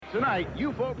Tonight,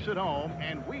 you folks at home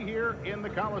and we here in the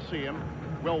Coliseum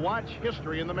will watch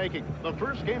history in the making. The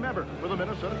first game ever for the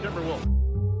Minnesota Timberwolves.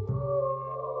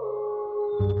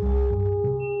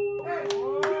 Hey,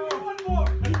 one more.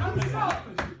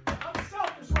 I'm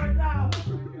selfish right now.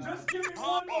 Just give me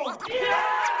one more.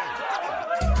 Yeah!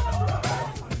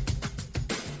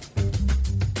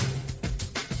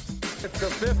 It's the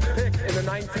fifth pick in the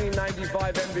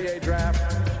 1995 NBA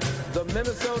draft. The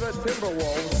Minnesota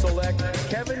Timberwolves select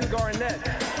Kevin Garnett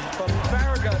from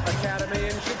Farragut Academy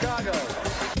in Chicago.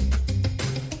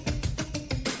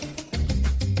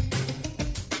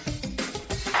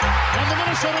 And the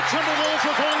Minnesota Timberwolves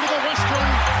are going to the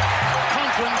Western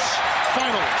Conference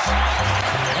Finals.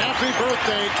 Happy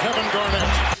birthday, Kevin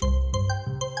Garnett.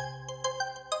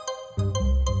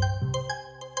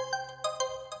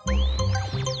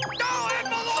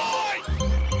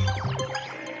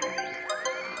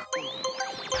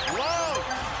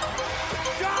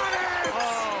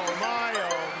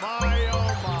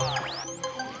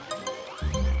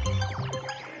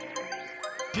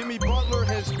 Jimmy Butler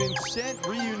has been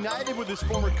reunited with his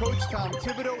former coach, Tom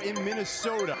Thibodeau, in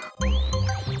Minnesota.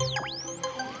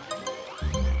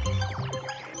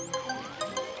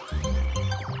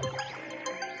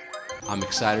 I'm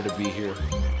excited to be here.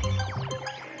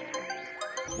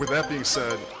 With that being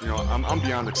said, I'm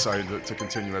beyond excited to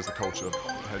continue as the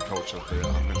head coach of the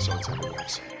Minnesota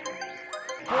Timberwolves.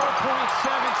 4.7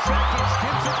 seconds.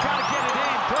 Gibson's got to get it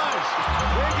in. Does.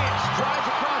 Wiggins drives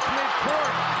across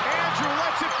midcourt. Andrew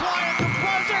lets it fly at the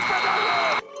buzzer for the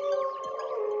win.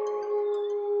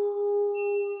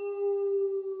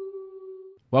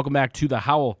 Welcome back to The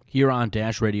Howl here on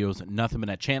Dash Radio's Nothing But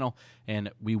Net channel, and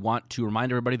we want to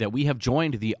remind everybody that we have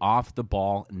joined the Off the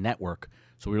Ball Network.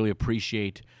 So we really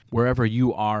appreciate wherever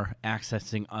you are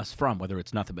accessing us from, whether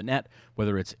it's Nothing But Net,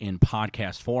 whether it's in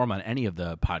podcast form on any of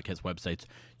the podcast websites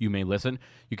you may listen.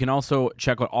 You can also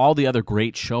check out all the other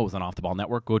great shows on Off the Ball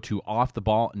Network. Go to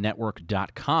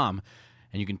offtheballnetwork.com,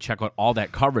 and you can check out all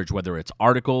that coverage, whether it's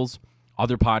articles,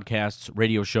 other podcasts,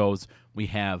 radio shows. We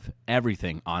have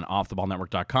everything on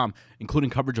offtheballnetwork.com, including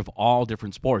coverage of all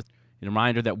different sports. And a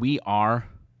reminder that we are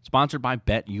sponsored by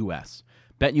BetUS.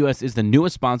 BetUS is the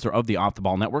newest sponsor of the Off the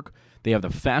Ball Network. They have the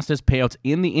fastest payouts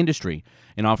in the industry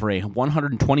and offer a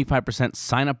 125%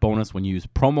 sign-up bonus when you use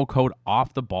promo code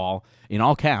OFFTHEBALL in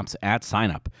all caps at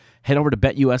sign-up. Head over to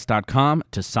betus.com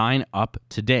to sign up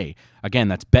today. Again,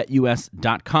 that's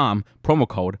betus.com, promo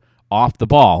code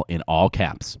OFFTHEBALL in all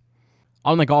caps.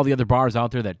 Unlike all the other bars out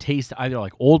there that taste either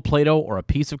like old Play-Doh or a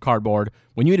piece of cardboard,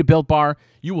 when you eat a Built Bar,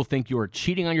 you will think you are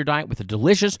cheating on your diet with a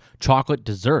delicious chocolate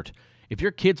dessert. If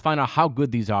your kids find out how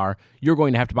good these are, you're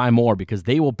going to have to buy more because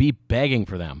they will be begging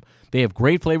for them. They have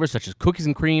great flavors such as cookies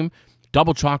and cream,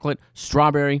 double chocolate,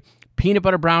 strawberry, peanut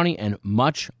butter brownie, and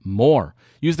much more.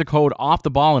 Use the code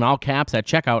OFFTHEBALL in all caps at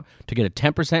checkout to get a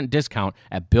 10% discount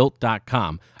at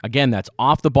Built.com. Again, that's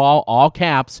OFFTHEBALL, all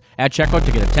caps, at checkout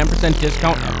to get a 10%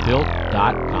 discount at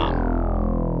Built.com.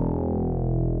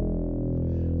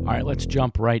 All right, let's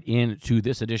jump right into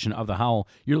this edition of The Howl.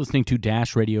 You're listening to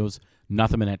Dash Radio's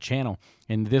Nothing But Net channel,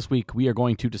 and this week we are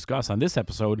going to discuss on this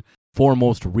episode 4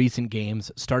 most recent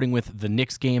games, starting with the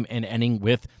Knicks game and ending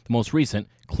with the most recent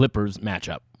Clippers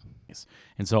matchup.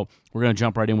 And so we're going to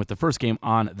jump right in with the first game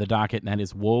on the docket, and that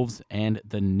is Wolves and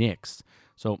the Knicks.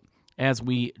 So as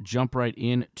we jump right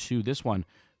into this one,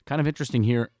 kind of interesting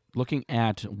here, looking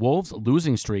at Wolves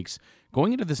losing streaks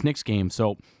going into this Knicks game.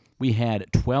 So we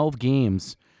had 12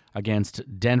 games against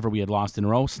Denver. We had lost in a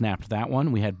row, snapped that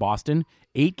one. We had Boston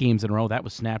 8 games in a row. That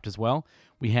was snapped as well.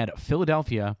 We had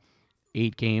Philadelphia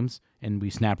 8 games, and we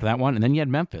snapped that one. And then you had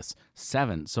Memphis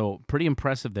 7. So pretty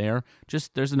impressive there.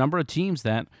 Just there's a number of teams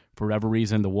that, for whatever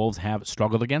reason, the Wolves have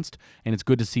struggled against, and it's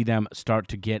good to see them start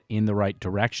to get in the right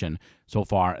direction so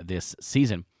far this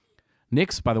season.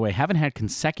 Knicks, by the way, haven't had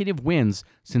consecutive wins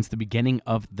since the beginning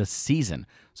of the season.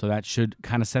 So that should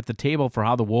kind of set the table for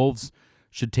how the Wolves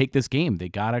should take this game. They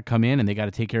got to come in and they got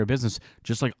to take care of business,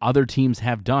 just like other teams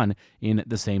have done in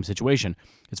the same situation.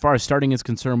 As far as starting is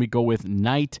concerned, we go with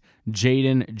Knight,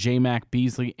 Jaden, J-Mac,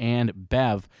 Beasley, and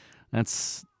Bev.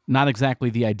 That's not exactly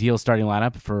the ideal starting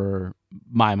lineup for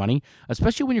my money,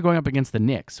 especially when you're going up against the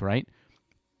Knicks, right?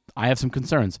 I have some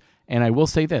concerns. And I will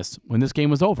say this, when this game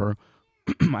was over,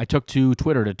 I took to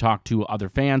Twitter to talk to other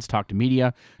fans, talk to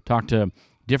media, talk to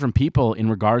different people in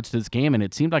regards to this game, and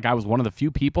it seemed like I was one of the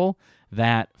few people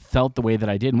that felt the way that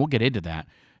I did, and we'll get into that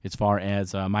as far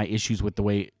as my issues with the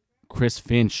way Chris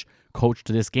Finch coached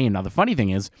this game. Now, the funny thing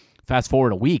is, fast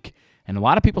forward a week, and a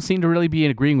lot of people seem to really be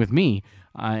agreeing with me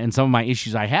and some of my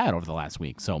issues I had over the last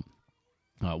week, so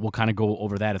we'll kind of go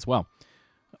over that as well.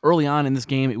 Early on in this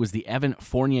game, it was the Evan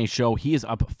Fournier show. He is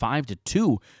up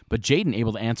 5-2, but Jaden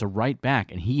able to answer right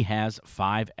back, and he has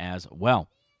 5 as well.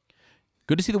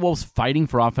 Good to see the Wolves fighting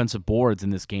for offensive boards in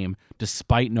this game,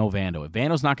 despite no Vando. If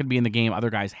Vando's not going to be in the game, other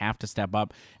guys have to step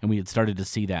up, and we had started to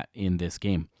see that in this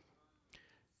game.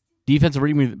 Defensive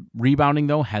rebounding,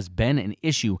 though, has been an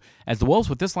issue, as the Wolves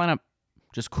with this lineup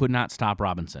just could not stop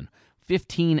Robinson.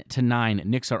 15-9,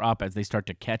 Knicks are up as they start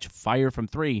to catch fire from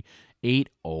 3,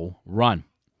 8-0 run.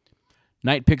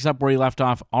 Knight picks up where he left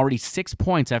off, already 6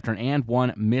 points after an and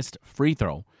one missed free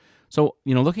throw. So,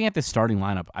 looking at this starting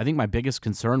lineup, I think my biggest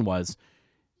concern was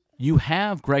you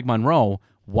have Greg Monroe,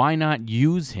 why not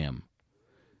use him?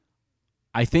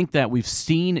 I think that we've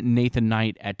seen Nathan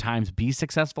Knight at times be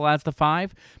successful as the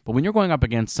 5, but when you're going up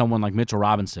against someone like Mitchell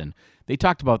Robinson, they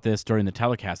talked about this during the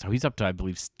telecast, how he's up to, I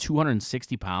believe,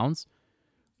 260 pounds.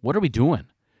 What are we doing?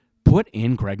 Put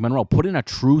in Greg Monroe. Put in a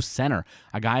true center,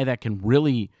 a guy that can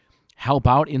really help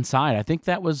out inside. I think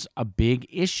that was a big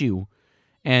issue,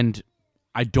 and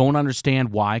I don't understand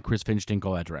why Chris Finch didn't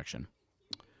go that direction.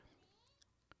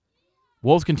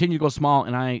 Wolves continue to go small,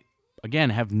 and I, again,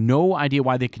 have no idea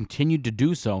why they continued to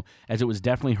do so, as it was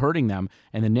definitely hurting them,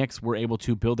 and the Knicks were able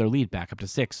to build their lead back up to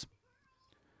 6.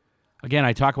 Again,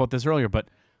 I talked about this earlier, but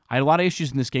I had a lot of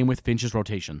issues in this game with Finch's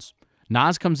rotations.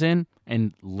 Nas comes in,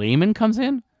 and Layman comes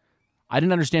in? I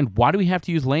didn't understand, why do we have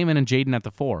to use Layman and Jaden at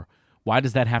the 4? Why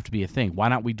does that have to be a thing? Why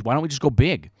don't we just go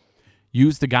big?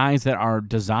 Use the guys that are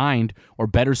designed or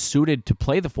better suited to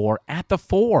play the 4 at the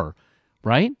 4,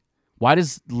 right? Why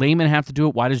does Layman have to do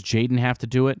it? Why does Jaden have to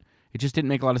do it? It just didn't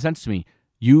make a lot of sense to me.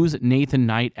 Use Nathan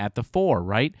Knight at the 4,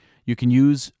 right? You can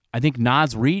use, I think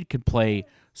Naz Reid could play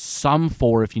some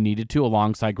 4 if you needed to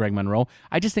alongside Greg Monroe.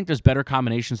 I just think there's better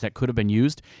combinations that could have been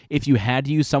used. If you had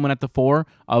to use someone at the 4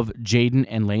 of Jaden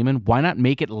and Layman, why not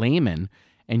make it Layman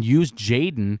and use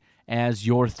Jaden as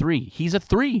your 3? He's a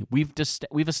 3. We've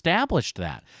established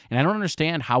that. And I don't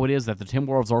understand how it is that the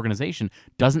Timberwolves organization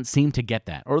doesn't seem to get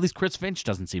that, or at least Chris Finch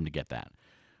doesn't seem to get that.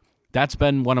 That's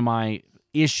been one of my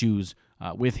issues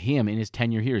with him in his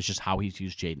tenure here, is just how he's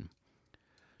used Jaden.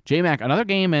 J-Mac, another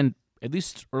game, and at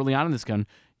least early on in this gun,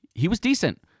 he was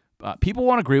decent. People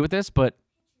won't agree with this, but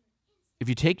if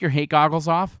you take your hate goggles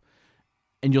off,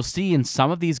 and you'll see in some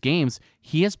of these games,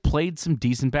 he has played some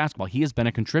decent basketball. He has been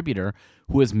a contributor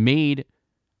who has made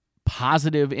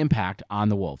positive impact on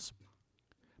the Wolves.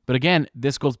 But again,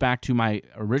 this goes back to my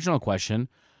original question.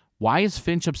 Why is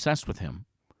Finch obsessed with him?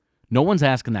 No one's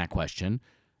asking that question.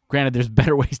 Granted, there's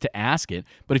better ways to ask it.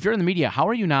 But if you're in the media, how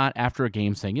are you not, after a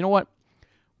game, saying, you know what?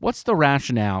 What's the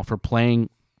rationale for playing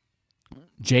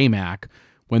J-Mac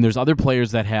when there's other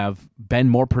players that have been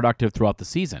more productive throughout the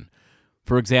season?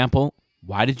 For example,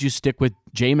 why did you stick with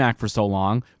J-Mac for so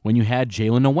long when you had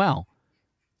Jalen Noel?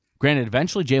 Granted,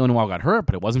 eventually Jalen Noel got hurt,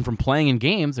 but it wasn't from playing in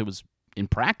games. It was in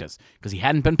practice because he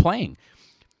hadn't been playing.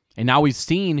 And now we've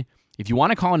seen, if you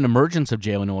want to call it an emergence of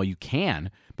Jalen Noel, you can,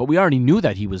 but we already knew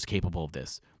that he was capable of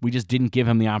this. We just didn't give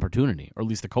him the opportunity, or at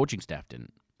least the coaching staff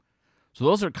didn't. So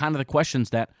those are kind of the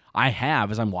questions that I have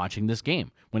as I'm watching this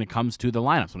game when it comes to the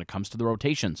lineups, when it comes to the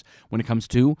rotations, when it comes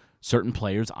to certain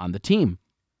players on the team.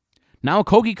 Now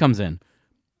Kogi comes in.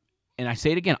 And I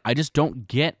say it again, I just don't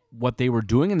get what they were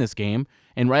doing in this game.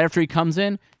 And right after he comes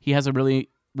in, he has a really,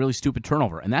 really stupid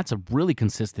turnover. And that's a really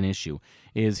consistent issue,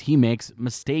 is he makes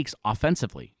mistakes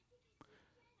offensively.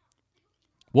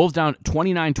 Wolves down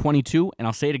 29-22, and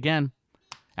I'll say it again.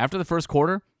 After the first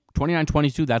quarter,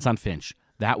 29-22, that's on Finch.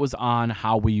 That was on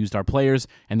how we used our players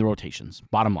and the rotations.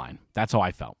 Bottom line, that's how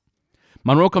I felt.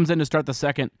 Monroe comes in to start the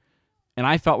second, and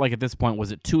I felt like at this point,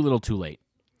 was it too little too late?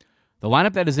 The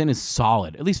lineup that is in is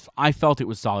solid. At least I felt it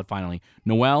was solid finally.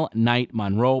 Noel, Knight,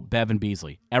 Monroe, Bev, and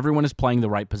Beasley. Everyone is playing the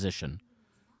right position.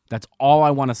 That's all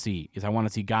I want to see, is I want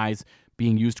to see guys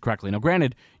being used correctly. Now,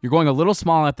 granted, you're going a little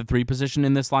small at the 3 position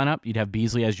in this lineup. You'd have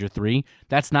Beasley as your 3.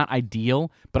 That's not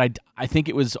ideal, but I think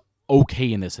it was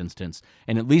okay in this instance.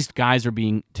 And at least guys are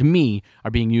being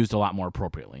used a lot more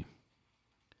appropriately.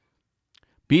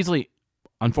 Beasley,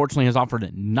 unfortunately, has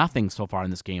offered nothing so far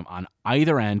in this game on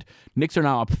either end. Knicks are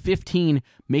now up 15,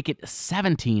 make it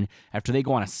 17 after they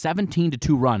go on a 17-2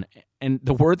 run. And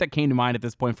the word that came to mind at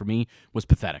this point for me was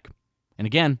pathetic. And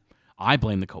again, I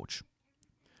blame the coach.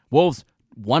 Wolves,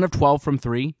 1 of 12 from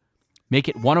 3, make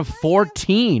it 1 of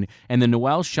 14. And the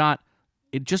Noel shot,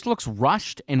 it just looks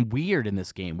rushed and weird in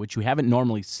this game, which you haven't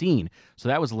normally seen. So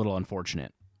that was a little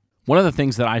unfortunate. One of the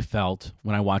things that I felt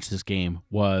when I watched this game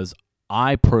was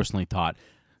I personally thought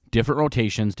different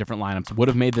rotations, different lineups would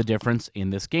have made the difference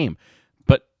in this game.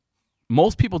 But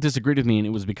most people disagreed with me, and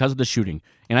it was because of the shooting.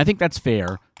 And I think that's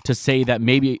fair. to say that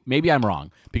maybe I'm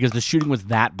wrong because the shooting was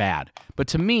that bad. But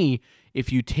to me,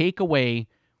 if you take away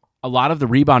a lot of the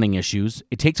rebounding issues,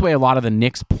 it takes away a lot of the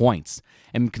Knicks' points.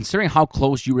 And considering how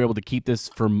close you were able to keep this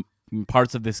for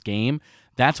parts of this game,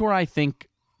 that's where I think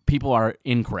people are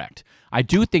incorrect. I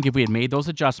do think if we had made those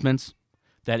adjustments,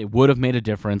 that it would have made a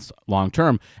difference long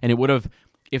term, and it would have,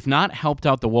 if not helped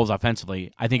out the Wolves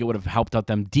offensively, I think it would have helped out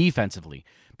them defensively,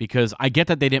 because I get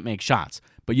that they didn't make shots,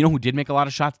 but you know who did make a lot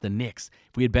of shots? The Knicks.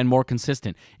 If we had been more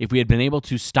consistent, if we had been able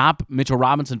to stop Mitchell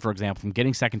Robinson, for example, from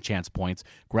getting second chance points,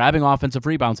 grabbing offensive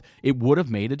rebounds, it would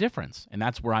have made a difference, and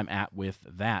that's where I'm at with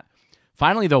that.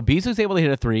 Finally, though, Beasley's able to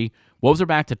hit a three. Wolves are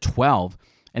back to 12,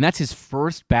 and that's his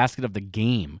first basket of the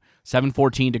game.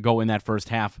 7:14 to go in that first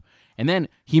half. And then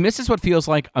he misses what feels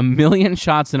like a million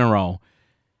shots in a row.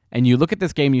 And you look at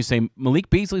this game and you say, Malik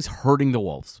Beasley's hurting the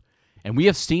Wolves. And we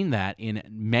have seen that in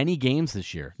many games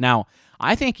this year. Now,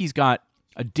 I think he's got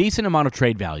a decent amount of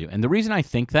trade value. And the reason I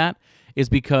think that is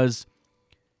because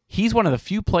he's one of the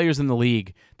few players in the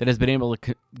league that has been able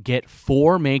to get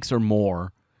 4 makes or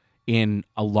more in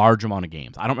a large amount of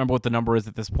games. I don't remember what the number is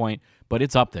at this point, but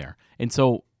it's up there. And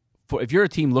so if you're a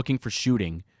team looking for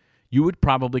shooting, you would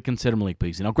probably consider Malik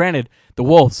Beasley. Now, granted, the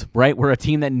Wolves, right, we're a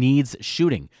team that needs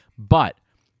shooting, but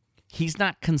he's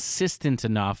not consistent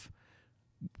enough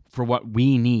for what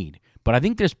we need. But I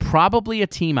think there's probably a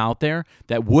team out there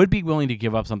that would be willing to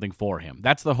give up something for him.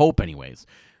 That's the hope anyways.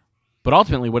 But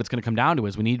ultimately, what it's going to come down to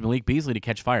is we need Malik Beasley to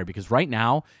catch fire, because right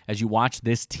now, as you watch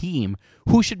this team,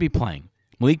 who should be playing?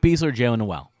 Malik Beasley or Jalen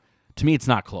Noel? To me, it's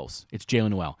not close. It's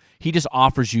Jalen Noel. He just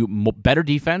offers you better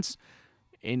defense.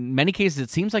 In many cases, it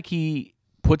seems like he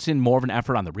puts in more of an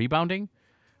effort on the rebounding.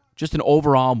 Just an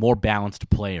overall more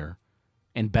balanced player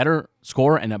and better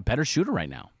scorer and a better shooter right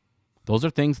now. Those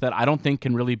are things that I don't think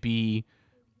can really be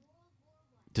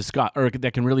discussed, or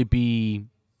that can really be,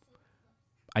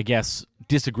 I guess,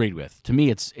 disagreed with. To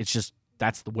me, it's just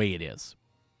that's the way it is.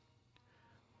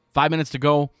 5 minutes to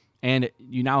go, and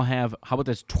you now have, how about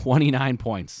this, 29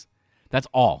 points. That's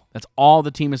all. That's all the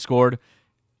team has scored.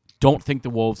 Don't think the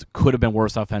Wolves could have been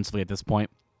worse offensively at this point.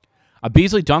 A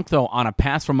Beasley dunk, though, on a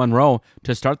pass from Monroe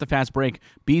to start the fast break.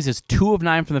 Bees is 2 of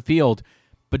 9 from the field,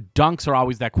 but dunks are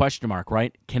always that question mark,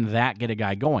 right? Can that get a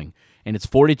guy going? And it's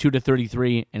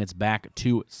 42-33, and it's back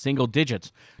to single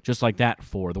digits, just like that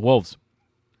for the Wolves.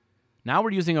 Now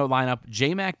we're using a lineup,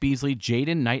 J-Mac, Beasley,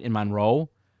 Jaden, Knight, and Monroe.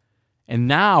 And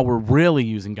now we're really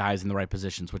using guys in the right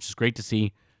positions, which is great to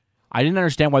see. I didn't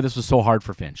understand why this was so hard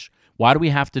for Finch. Why do we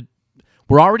have to...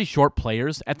 We're already short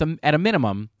players at a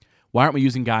minimum. Why aren't we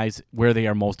using guys where they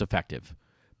are most effective?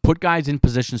 Put guys in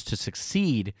positions to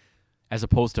succeed as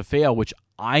opposed to fail, which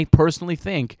I personally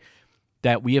think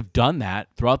that we have done that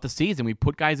throughout the season. We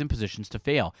put guys in positions to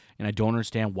fail, and I don't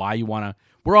understand why you want to.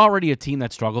 We're already a team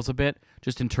that struggles a bit,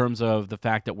 just in terms of the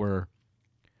fact that we're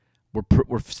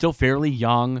still fairly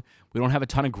young. We don't have a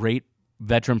ton of great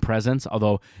veteran presence,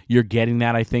 although you're getting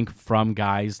that, I think, from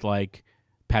guys like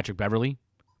Patrick Beverley.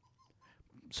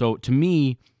 So to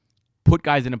me, put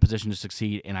guys in a position to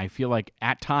succeed, and I feel like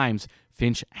at times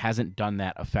Finch hasn't done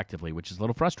that effectively, which is a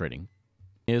little frustrating.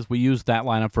 We used that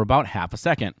lineup for about half a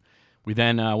second. We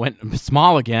then went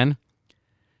small again.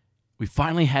 We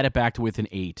finally had it back to within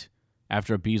 8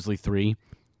 after a Beasley 3,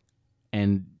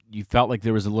 and you felt like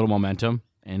there was a little momentum,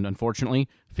 and unfortunately,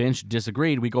 Finch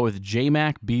disagreed. We go with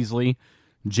J-Mac, Beasley,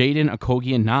 Jaden,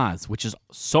 Okogie, and Nas, which is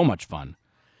so much fun.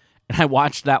 And I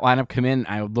watched that lineup come in.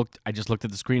 I just looked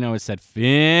at the screen. I said,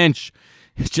 Finch.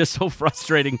 It's just so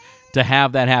frustrating to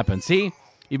have that happen. See,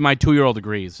 even my 2-year-old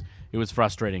agrees. It was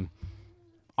frustrating.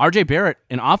 RJ Barrett,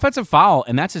 an offensive foul,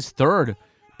 and that's his 3rd.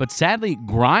 But sadly,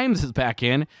 Grimes is back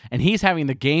in, and he's having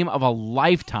the game of a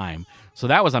lifetime. So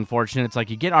that was unfortunate. It's like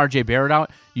you get RJ Barrett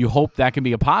out, you hope that can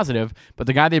be a positive, but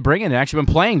the guy they bring in had actually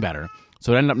been playing better.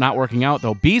 So it ended up not working out,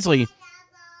 though. Beasley,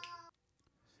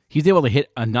 he's able to hit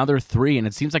another 3, and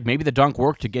it seems like maybe the dunk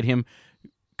worked to get him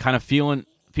kind of feeling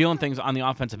things on the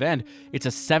offensive end. It's a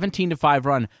 17-5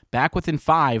 run, back within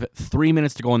 5, 3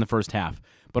 minutes to go in the first half.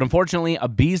 But unfortunately, a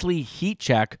Beasley heat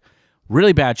check,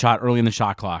 really bad shot early in the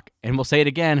shot clock. And we'll say it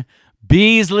again,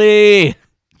 Beasley!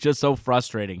 Just so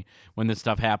frustrating when this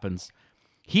stuff happens.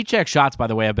 Heat check shots, by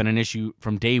the way, have been an issue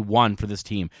from day one for this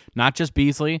team. Not just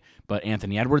Beasley, but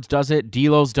Anthony Edwards does it.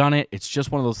 D'Lo's done it. It's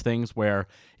just one of those things where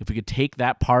if we could take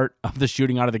that part of the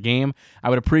shooting out of the game, I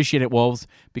would appreciate it, Wolves,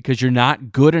 because you're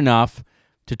not good enough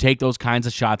to take those kinds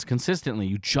of shots consistently.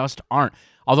 You just aren't.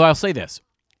 Although I'll say this.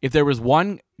 If there was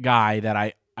one guy that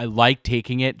I like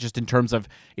taking it just in terms of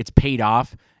it's paid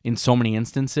off in so many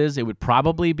instances, it would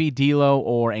probably be D'Lo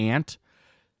or Ant.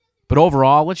 But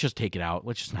overall, let's just take it out.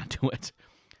 Let's just not do it.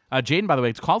 Jaden, by the way,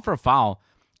 it's called for a foul,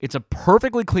 It's a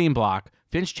perfectly clean block.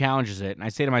 Finch challenges it, and I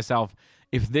say to myself,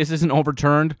 if this isn't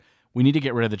overturned, we need to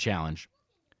get rid of the challenge.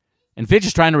 And Finch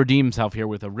is trying to redeem himself here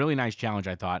with a really nice challenge,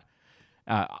 I thought.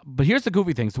 But here's the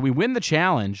goofy thing. So we win the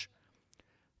challenge,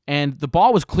 and the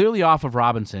ball was clearly off of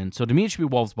Robinson, so to me it should be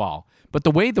Wolves' ball. But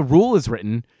the way the rule is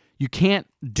written, you can't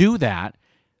do that.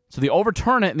 So they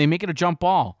overturn it, and they make it a jump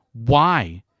ball.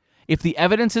 Why? If the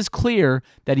evidence is clear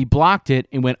that he blocked it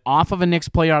and went off of a Knicks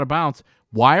player out of bounds,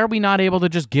 why are we not able to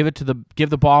just give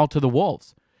the ball to the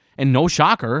Wolves? And no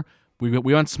shocker, we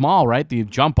went small, right? The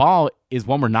jump ball is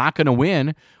one we're not going to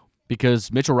win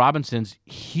because Mitchell Robinson's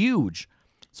huge.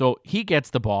 So he gets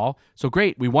the ball. So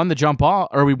great, we won the jump ball,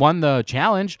 or we won the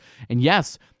challenge. And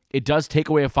yes, it does take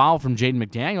away a foul from Jaden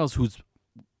McDaniels, who's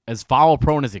as foul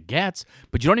prone as it gets,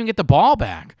 but you don't even get the ball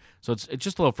back. So it's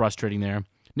just a little frustrating there.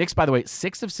 Knicks, by the way,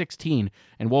 6 of 16,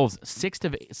 and Wolves 6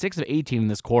 of 18 in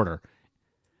this quarter.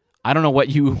 I don't know what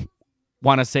you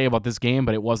want to say about this game,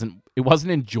 but it wasn't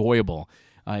enjoyable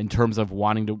in terms of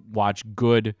wanting to watch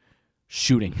good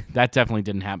shooting. That definitely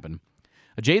didn't happen.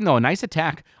 Jaden, though, a nice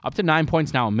attack, up to 9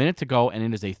 points now, a minute to go, and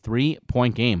it is a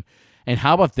 3-point game. And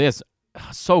how about this?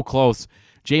 So close.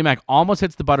 J-Mac almost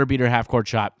hits the buzzer beater half-court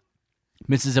shot,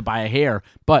 misses it by a hair,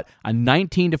 but a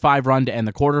 19-5 run to end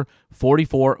the quarter,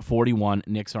 44-41,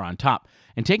 Knicks are on top.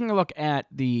 And taking a look at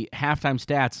the halftime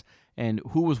stats and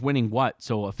who was winning what,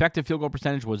 so effective field goal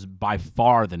percentage was by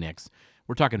far the Knicks.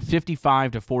 We're talking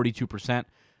 55 to 42%.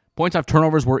 Points off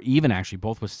turnovers were even, actually,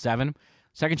 both with 7.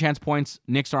 Second chance points,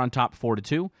 Knicks are on top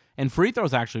 4-2. And free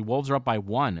throws, actually, Wolves are up by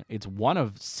 1. It's 1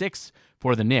 of 6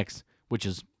 for the Knicks, which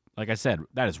is, like I said,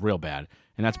 that is real bad.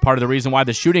 And that's part of the reason why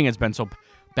the shooting has been so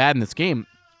bad in this game.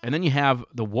 And then you have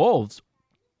the Wolves,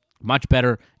 much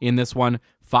better in this one,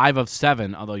 5 of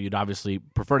 7, although you'd obviously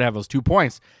prefer to have those 2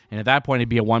 points. And at that point, it'd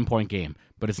be a 1-point game.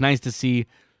 But it's nice to see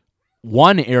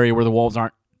one area where the Wolves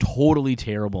aren't totally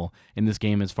terrible in this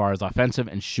game as far as offensive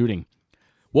and shooting.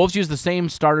 Wolves use the same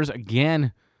starters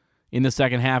again in the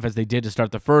second half as they did to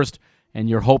start the first, and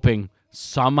you're hoping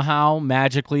somehow,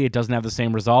 magically, it doesn't have the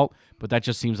same result, but that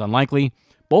just seems unlikely.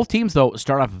 Both teams, though,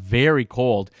 start off very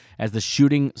cold as the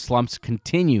shooting slumps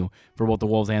continue for both the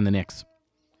Wolves and the Knicks.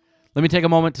 Let me take a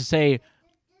moment to say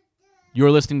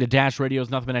you're listening to Dash Radio's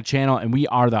Nothing But Net channel, and we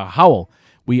are the Howl.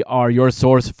 We are your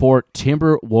source for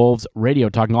Timberwolves radio,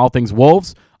 talking all things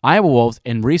Wolves, Iowa Wolves,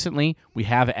 and recently we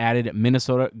have added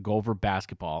Minnesota Gopher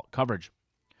basketball coverage.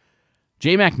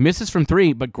 J-Mac misses from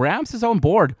 3, but grabs his own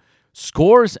board,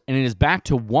 scores, and it is back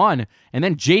to 1, and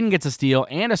then Jaden gets a steal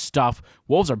and a stuff.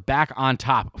 Wolves are back on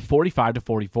top,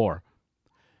 45-44.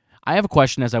 I have a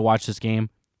question as I watch this game.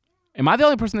 Am I the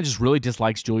only person that just really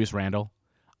dislikes Julius Randle?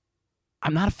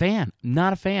 I'm not a fan.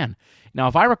 Not a fan. Now,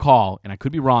 if I recall, and I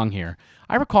could be wrong here,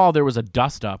 I recall there was a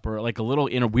dust-up or like a little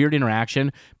weird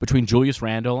interaction between Julius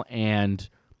Randle and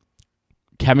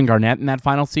Kevin Garnett in that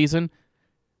final season.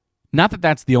 Not that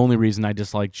that's the only reason I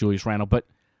dislike Julius Randle, but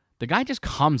the guy just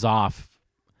comes off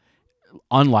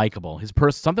unlikable.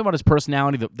 Something about his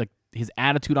personality, his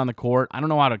attitude on the court, I don't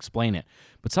know how to explain it,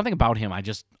 but something about him I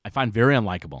find very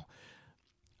unlikable.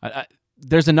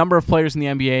 There's a number of players in the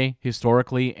NBA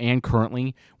historically and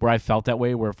currently where I felt that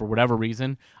way, where for whatever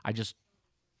reason, I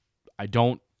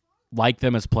don't like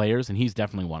them as players, and he's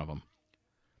definitely one of them.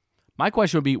 My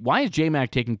question would be, why is J-Mac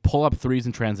taking pull-up threes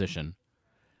in transition?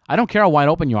 I don't care how wide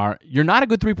open you are. You're not a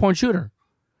good three-point shooter.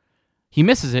 He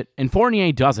misses it, and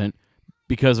Fournier doesn't,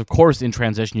 because, of course, in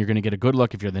transition, you're going to get a good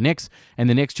look if you're the Knicks, and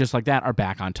the Knicks, just like that, are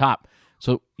back on top.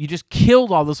 So you just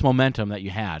killed all this momentum that you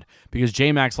had because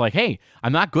J-Mac's like, hey,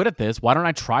 I'm not good at this. Why don't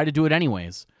I try to do it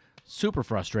anyways? Super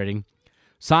frustrating.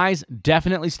 Size,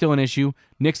 definitely still an issue.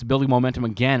 Knicks building momentum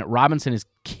again. Robinson is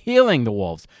killing the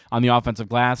Wolves on the offensive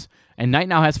glass, and Knight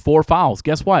now has 4 fouls.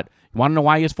 Guess what? You want to know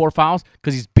why he has 4 fouls?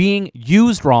 Because he's being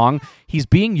used wrong. He's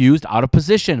being used out of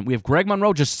position. We have Greg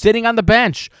Monroe just sitting on the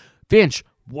bench. Finch,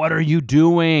 what are you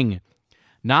doing?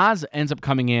 Nas ends up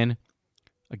coming in.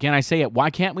 Again, I say it, why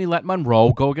can't we let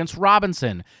Monroe go against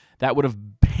Robinson? That would have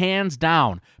hands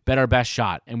down been our best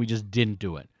shot, and we just didn't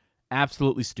do it.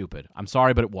 Absolutely stupid. I'm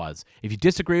sorry, but it was. If you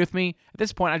disagree with me, at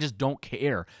this point, I just don't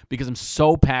care because I'm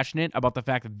so passionate about the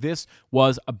fact that this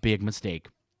was a big mistake.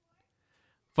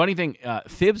 Funny thing,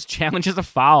 Thibs challenges a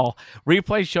foul.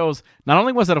 Replay shows not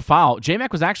only was it a foul,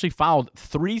 J-Mac was actually fouled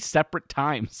 3 separate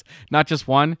times, not just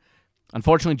one.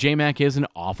 Unfortunately, J-Mac is an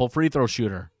awful free throw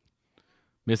shooter.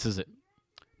 Misses it.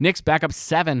 Knicks back up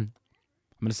 7. I'm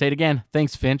going to say it again.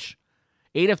 Thanks, Finch.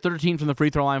 8 of 13 from the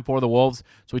free throw line for the Wolves.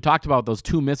 So we talked about those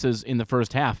 2 misses in the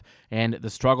first half, and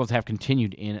the struggles have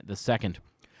continued in the second.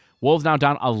 Wolves now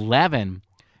down 11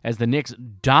 as the Knicks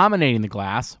dominating the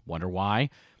glass. Wonder why.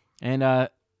 And,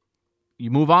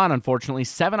 you move on, unfortunately.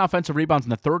 7 offensive rebounds in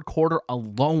the third quarter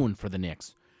alone for the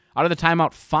Knicks. Out of the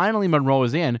timeout, finally Monroe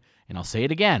is in, and I'll say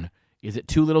it again. Is it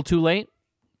too little too late?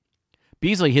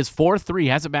 Beasley, his 4-3,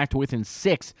 has it back to within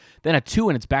 6, then a 2,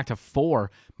 and it's back to 4.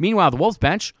 Meanwhile, the Wolves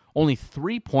bench, only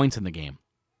 3 points in the game.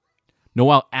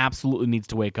 Noel absolutely needs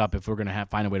to wake up if we're going to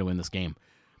find a way to win this game.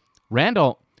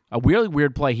 Randall, a really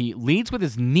weird play. He leads with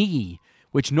his knee,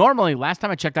 which normally, last time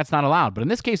I checked, that's not allowed. But in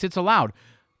this case, it's allowed.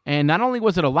 And not only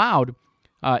was it allowed,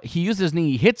 he used his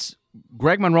knee, he hits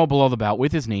Greg Monroe below the belt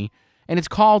with his knee, and it's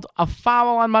called a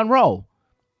foul on Monroe.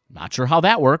 Not sure how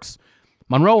that works.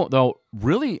 Monroe, though,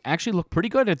 really actually looked pretty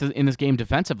good in this game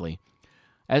defensively.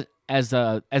 As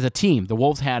a team, the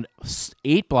Wolves had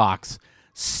 8 blocks,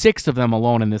 6 of them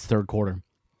alone in this third quarter.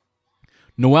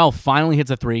 Noel finally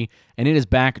hits a 3, and it is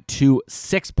back to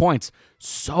 6 points.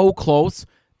 So close.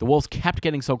 The Wolves kept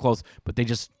getting so close, but they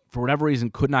just, for whatever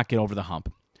reason, could not get over the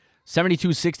hump.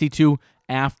 72-62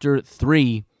 after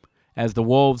 3, as the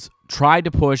Wolves tried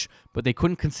to push, but they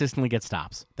couldn't consistently get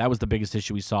stops. That was the biggest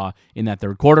issue we saw in that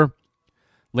third quarter.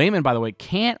 Layman, by the way,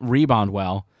 can't rebound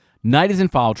well. Knight is in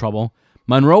foul trouble.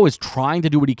 Monroe is trying to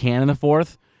do what he can in the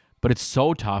fourth, but it's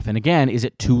so tough. And again, is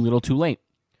it too little too late?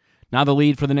 Now the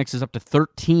lead for the Knicks is up to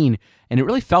 13, and it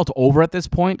really felt over at this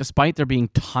point, despite there being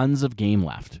tons of game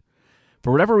left.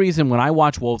 For whatever reason, when I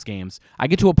watch Wolves games, I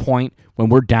get to a point when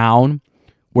we're down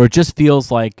where it just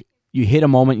feels like you hit a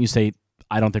moment and you say,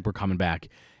 I don't think we're coming back.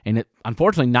 And it,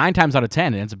 unfortunately, 9 times out of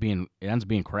 10, it ends up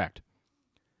being correct.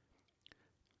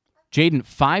 Jaden,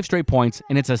 5 straight points,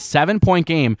 and it's a 7-point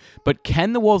game, but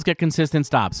can the Wolves get consistent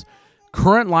stops?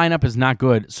 Current lineup is not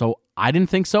good, so I didn't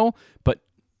think so, but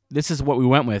this is what we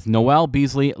went with. Noel,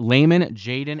 Beasley, Layman,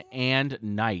 Jaden, and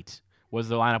Knight was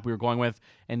the lineup we were going with,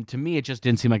 and to me, it just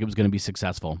didn't seem like it was going to be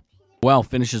successful. Well,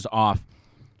 finishes off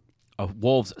a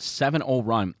Wolves 7-0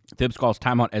 run. Thibs calls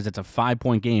timeout as it's a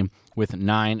 5-point game with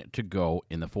 9 to go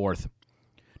in the fourth.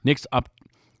 Knicks up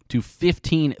to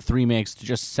 15 3 makes to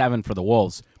just 7 for the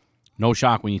Wolves. No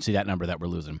shock when you see that number that we're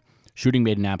losing. Shooting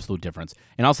made an absolute difference.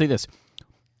 And I'll say this,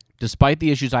 despite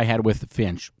the issues I had with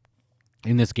Finch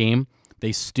in this game,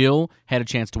 they still had a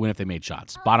chance to win if they made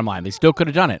shots. Bottom line, they still could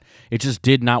have done it. It just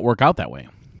did not work out that way.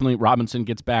 Robinson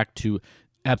gets back to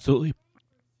absolutely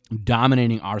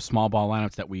dominating our small ball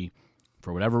lineups that we,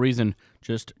 for whatever reason,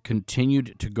 just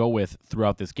continued to go with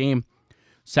throughout this game.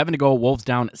 7 to go, Wolves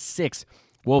down 6.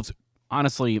 Wolves,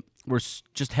 honestly,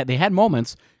 they had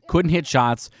moments, couldn't hit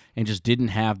shots, and just didn't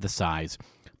have the size.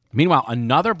 Meanwhile,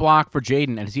 another block for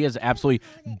Jaden, and he has absolutely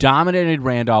dominated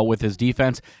Randall with his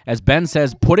defense. As Ben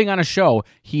says, putting on a show,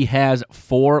 he has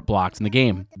 4 blocks in the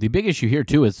game. The big issue here,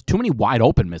 too, is too many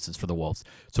wide-open misses for the Wolves.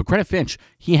 So credit Finch.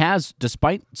 He has,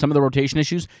 despite some of the rotation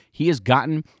issues, he has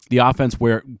gotten the offense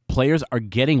where players are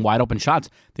getting wide-open shots.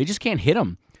 They just can't hit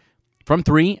them. From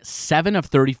 3, 7 of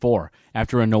 34.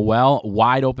 After a Noel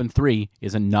wide-open 3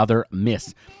 is another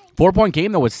miss. 4-point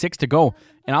game, though, with 6 to go.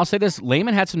 And I'll say this,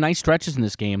 Layman had some nice stretches in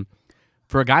this game.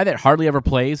 For a guy that hardly ever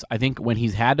plays, I think when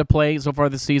he's had to play so far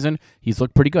this season, he's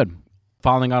looked pretty good.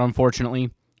 Falling out, unfortunately,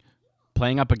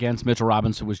 playing up against Mitchell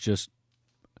Robinson was just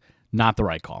not the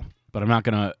right call. But I'm not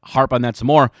going to harp on that some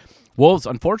more. Wolves,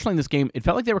 unfortunately, in this game, it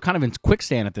felt like they were kind of in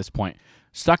quicksand at this point.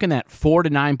 Stuck in that 4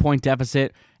 to 9 point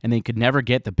deficit, and they could never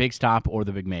get the big stop or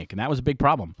the big make. And that was a big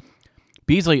problem.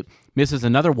 Beasley misses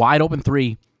another wide open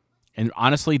 3. And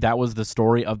honestly, that was the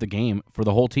story of the game for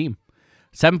the whole team.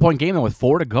 7-point game, though, with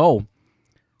 4 to go.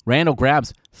 Randall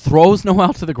grabs, throws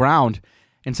Noel to the ground,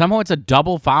 and somehow it's a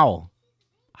double foul.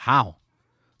 How?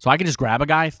 So I can just grab a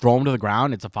guy, throw him to the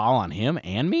ground, it's a foul on him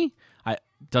and me?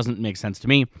 Doesn't make sense to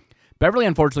me. Beverly,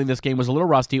 unfortunately, this game was a little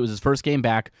rusty. It was his first game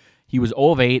back. He was 0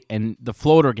 of 8, and the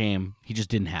floater game, he just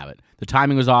didn't have it. The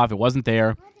timing was off. It wasn't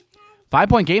there.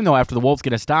 5-point game, though, after the Wolves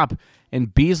get a stop.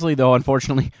 And Beasley, though,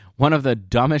 unfortunately, one of the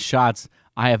dumbest shots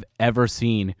I have ever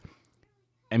seen.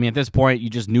 I mean, at this point, you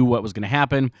just knew what was going to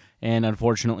happen. And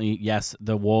unfortunately, yes,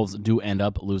 the Wolves do end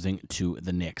up losing to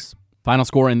the Knicks. Final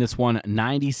score in this one,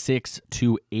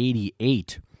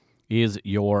 96-88 is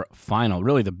your final.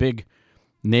 Really, the big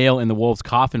nail in the Wolves'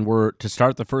 coffin were to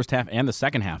start the first half and the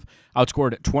second half.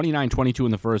 Outscored 29-22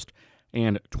 in the first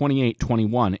and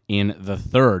 28-21 in the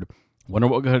third. Wonder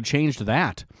what could have changed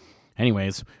that.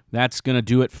 Anyways, that's going to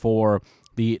do it for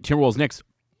the Timberwolves Knicks.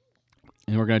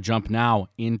 And we're going to jump now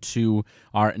into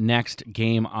our next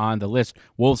game on the list.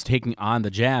 Wolves taking on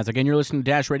the Jazz. Again, you're listening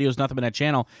to Dash Radio's Nothing But Net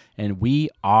channel, and we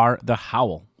are the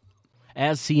Howl.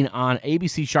 As seen on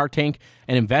ABC Shark Tank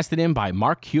and invested in by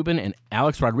Mark Cuban and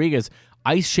Alex Rodriguez,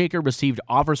 Ice Shaker received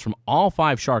offers from all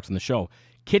 5 sharks on the show.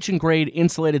 kitchen-grade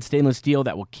insulated stainless steel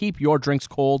that will keep your drinks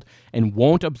cold and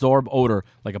won't absorb odor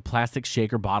like a plastic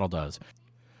shaker bottle does.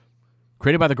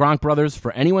 Created by the Gronk brothers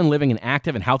for anyone living an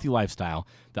active and healthy lifestyle,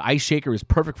 the Ice Shaker is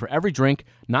perfect for every drink,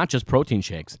 not just protein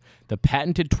shakes. The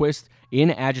patented twist in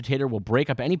agitator will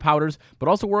break up any powders, but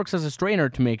also works as a strainer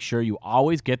to make sure you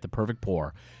always get the perfect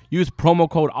pour. Use promo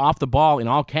code OFFTHEBALL in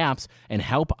all caps and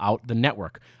help out the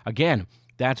network. Again,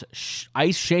 that's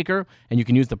Ice Shaker, and you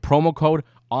can use the promo code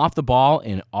OFFTHEBALL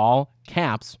in all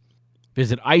caps.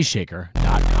 Visit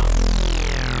iceshaker.com.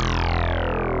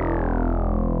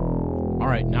 All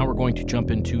right, now we're going to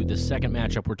jump into the second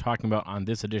matchup we're talking about on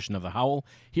this edition of The Howl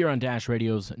here on Dash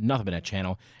Radio's Nothing But Net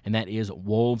channel, and that is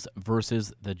Wolves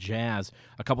versus the Jazz.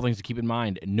 A couple things to keep in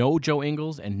mind. No Joe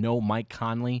Ingles and no Mike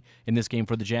Conley in this game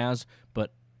for the Jazz,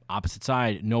 but opposite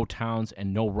side, no Towns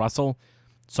and no Russell.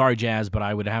 Sorry, Jazz, but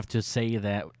I would have to say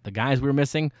that the guys we were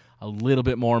missing, a little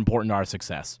bit more important to our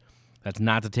success. That's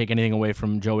not to take anything away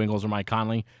from Joe Ingles or Mike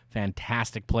Conley.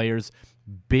 Fantastic players,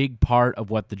 big part of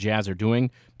what the Jazz are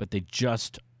doing, but they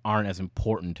just aren't as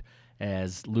important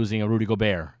as losing a Rudy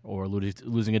Gobert or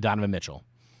losing a Donovan Mitchell.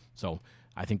 So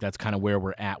I think that's kind of where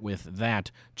we're at with that.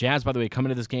 Jazz, by the way, coming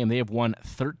to this game, they have won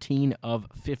 13 of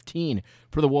 15.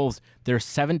 For the Wolves, their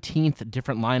 17th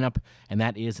different lineup, and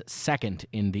that is second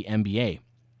in the NBA.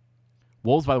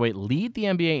 Wolves, by the way, lead the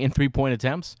NBA in three-point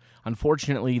attempts.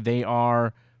 Unfortunately, they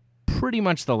are pretty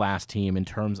much the last team in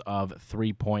terms of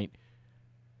three-point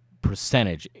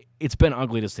percentage. It's been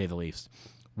ugly to say the least.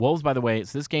 Wolves, by the way,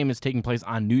 so this game is taking place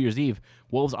on New Year's Eve.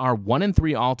 Wolves are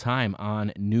 1-3 all-time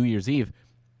on New Year's Eve.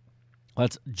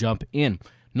 Let's jump in.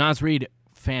 Naz Reid,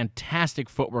 fantastic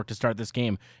footwork to start this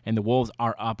game, and the Wolves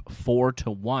are up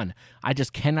 4-1. I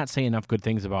just cannot say enough good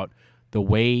things about the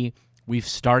way we've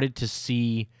started to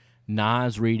see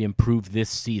Naz Reid improve this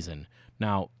season.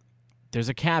 Now, there's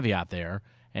a caveat there,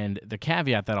 and the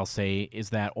caveat that I'll say is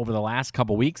that over the last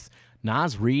couple weeks,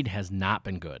 Naz Reid has not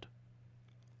been good.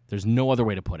 There's no other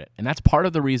way to put it. And that's part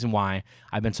of the reason why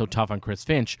I've been so tough on Chris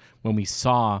Finch when we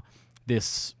saw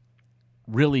this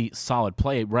really solid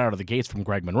play right out of the gates from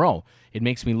Greg Monroe. It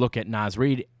makes me look at Naz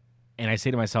Reid, and I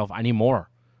say to myself, I need more.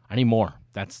 I need more.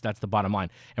 That's the bottom line.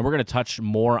 And we're going to touch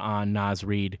more on Naz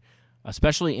Reid,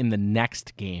 especially in the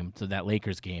next game, so that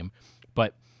Lakers game.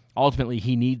 But ultimately,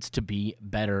 he needs to be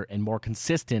better and more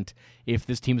consistent if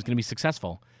this team is going to be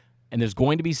successful. And there's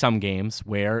going to be some games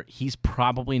where he's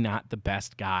probably not the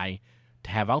best guy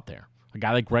to have out there. A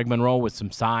guy like Greg Monroe with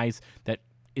some size that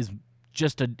is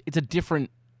just it's a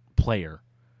different player.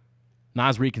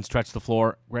 Naz Reid can stretch the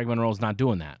floor. Greg Monroe's not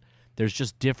doing that. There's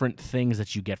just different things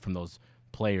that you get from those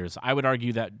players. I would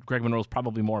argue that Greg Monroe's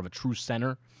probably more of a true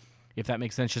center, if that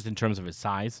makes sense, just in terms of his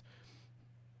size.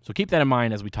 So keep that in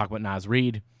mind as we talk about Naz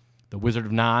Reid, the Wizard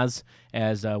of Naz,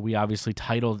 as we obviously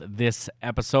titled this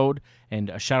episode. And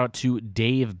a shout out to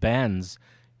Dave Benz.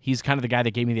 He's kind of the guy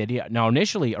that gave me the idea. Now,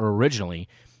 originally,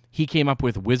 he came up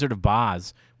with Wizard of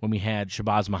Boz when we had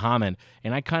Shabazz Muhammad,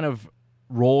 and I kind of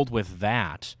rolled with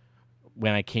that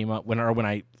when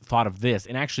I thought of this.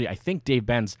 And actually, I think Dave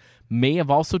Benz may have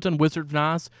also done Wizard of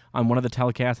Naz on one of the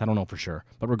telecasts. I don't know for sure.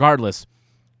 But regardless,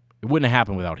 it wouldn't have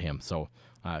happened without him. So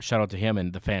shout out to him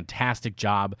and the fantastic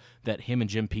job that him and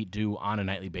Jim Pete do on a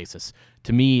nightly basis.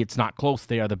 To me, it's not close.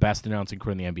 They are the best announcing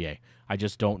crew in the NBA. I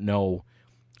just don't know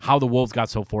how the Wolves got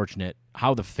so fortunate,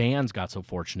 how the fans got so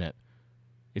fortunate.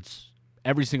 It's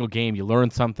every single game you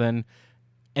learn something.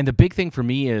 And the big thing for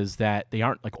me is that they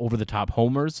aren't like over-the-top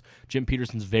homers. Jim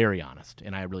Peterson's very honest,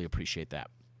 and I really appreciate that.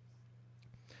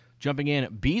 Jumping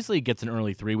in, Beasley gets an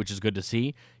early three, which is good to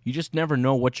see. You just never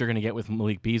know what you're going to get with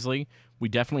Malik Beasley. We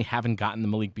definitely haven't gotten the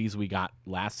Malik Beasley we got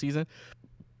last season,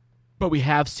 but we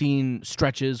have seen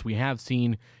stretches, we have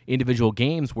seen individual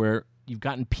games where you've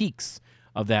gotten peaks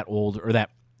of that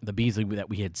the Beasley that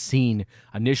we had seen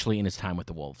initially in his time with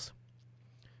the Wolves.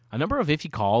 A number of iffy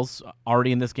calls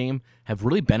already in this game have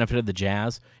really benefited the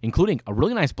Jazz, including a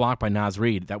really nice block by Naz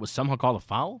Reid that was somehow called a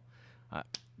foul.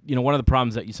 One of the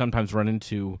problems that you sometimes run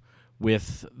into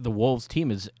with the Wolves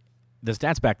team is the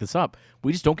stats back this up.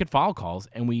 We just don't get foul calls,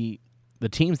 and the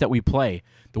teams that we play,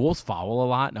 the Wolves foul a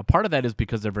lot. Now, part of that is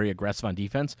because they're very aggressive on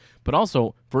defense, but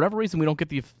also, for whatever reason, we don't get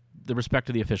the respect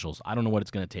of the officials. I don't know what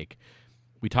it's going to take.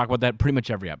 We talk about that pretty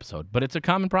much every episode, but it's a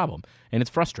common problem, and it's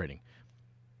frustrating.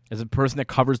 As a person that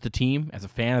covers the team, as a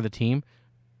fan of the team,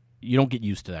 you don't get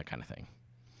used to that kind of thing.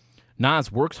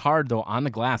 Naz works hard, though, on the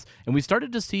glass, and we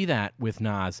started to see that with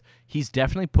Naz. He's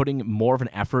definitely putting more of an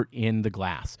effort in the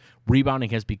glass.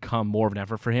 Rebounding has become more of an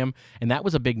effort for him, and that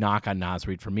was a big knock on Naz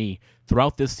Reid for me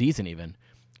throughout this season even,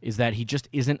 is that he just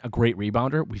isn't a great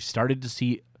rebounder. We've started to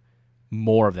see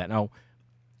more of that. Now,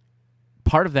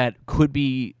 part of that could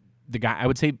be the guy. I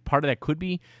would say part of that could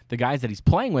be the guys that he's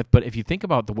playing with. But if you think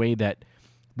about the way that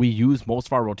we use most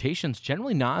of our rotations,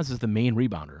 generally Nas is the main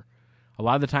rebounder. A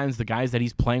lot of the times, the guys that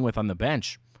he's playing with on the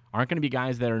bench aren't going to be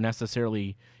guys that are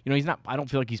necessarily, he's not. I don't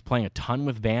feel like he's playing a ton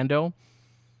with Vando.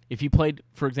 If he played,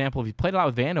 for example, if he played a lot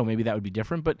with Vando, maybe that would be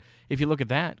different. But if you look at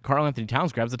that, Karl Anthony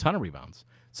Towns grabs a ton of rebounds.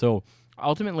 So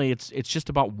ultimately, it's just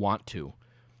about want to.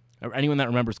 Anyone that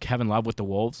remembers Kevin Love with the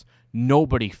Wolves,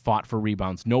 nobody fought for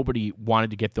rebounds. Nobody wanted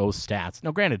to get those stats.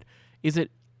 Now, granted,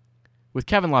 with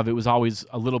Kevin Love, it was always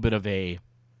a little bit of a,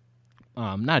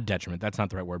 not a detriment, that's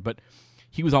not the right word, but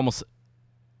he was almost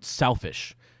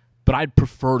selfish. But I'd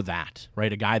prefer that,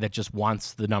 right? A guy that just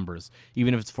wants the numbers,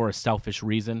 even if it's for a selfish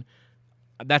reason.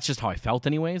 That's just how I felt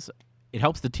anyways. It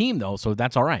helps the team, though, so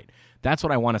that's all right. That's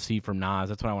what I want to see from Nas.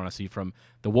 That's what I want to see from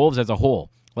the Wolves as a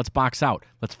whole. Let's box out.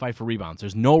 Let's fight for rebounds.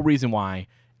 There's no reason why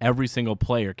every single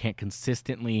player can't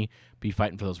consistently be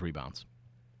fighting for those rebounds.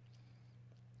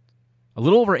 A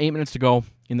little over 8 minutes to go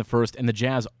in the first, and the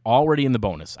Jazz already in the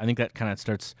bonus. I think that kind of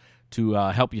starts to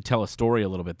help you tell a story a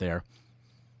little bit there.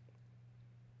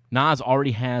 Nas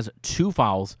already has 2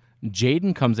 fouls.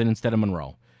 Jaden comes in instead of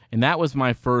Monroe. And that was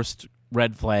my first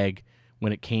red flag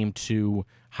when it came to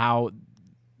how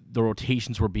the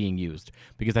rotations were being used.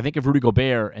 Because I think of Rudy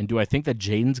Gobert, and do I think that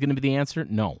Jaden's going to be the answer?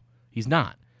 No, he's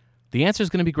not. The answer is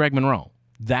going to be Greg Monroe.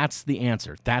 That's the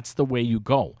answer. That's the way you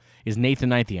go. Is Nathan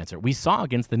Knight the answer? We saw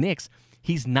against the Knicks,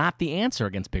 he's not the answer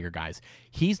against bigger guys.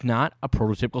 He's not a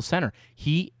prototypical center.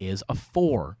 He is a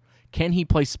 4. Can he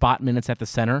play spot minutes at the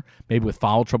center, maybe with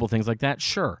foul trouble, things like that?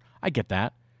 Sure, I get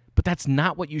that. But that's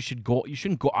not what you should go. You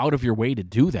shouldn't go out of your way to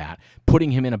do that,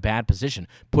 putting him in a bad position,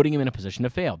 putting him in a position to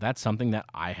fail. That's something that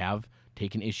I have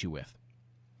taken issue with.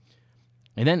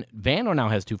 And then Vando now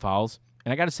has 2 fouls,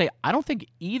 and I got to say, I don't think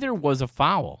either was a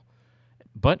foul.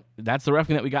 But that's the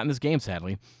referee that we got in this game,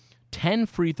 sadly. 10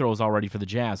 free throws already for the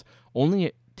Jazz,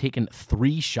 only taken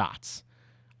 3 shots.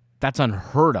 That's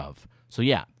unheard of. So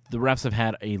yeah, the refs have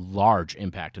had a large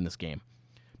impact in this game.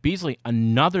 Beasley,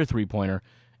 another 3-pointer,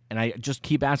 and I just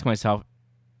keep asking myself,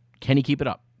 can he keep it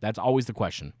up? That's always the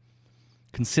question.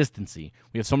 Consistency.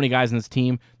 We have so many guys in this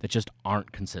team that just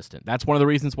aren't consistent. That's one of the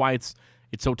reasons why it's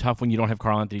so tough when you don't have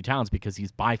Karl Anthony Towns, because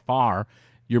he's by far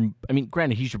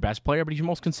granted, he's your best player, but he's your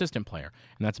most consistent player,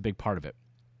 and that's a big part of it.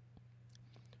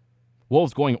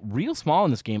 Wolves going real small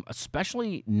in this game,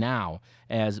 especially now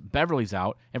as Beverly's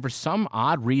out, and for some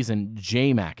odd reason,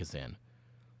 J-Mac is in.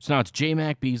 So now it's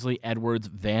J-Mac, Beasley, Edwards,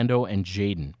 Vando, and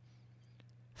Jaden.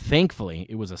 Thankfully,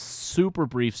 it was a super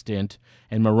brief stint,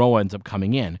 and Monroe ends up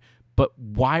coming in. But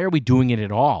why are we doing it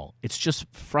at all? It's just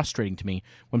frustrating to me.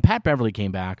 When Pat Beverly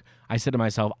came back, I said to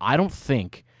myself, I don't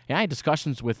think, and I had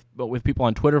discussions with people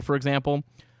on Twitter, for example,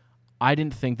 I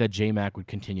didn't think that J-Mac would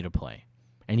continue to play.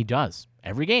 And he does.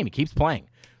 Every game, he keeps playing.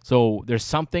 So there's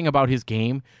something about his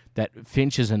game that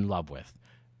Finch is in love with.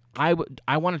 I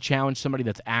want to challenge somebody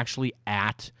that's actually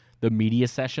at the media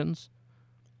sessions,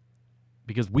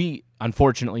 because we,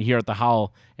 unfortunately, here at the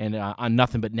Howl and on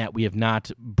Nothing But Net, we have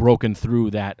not broken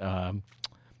through that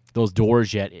those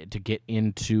doors yet to get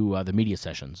into the media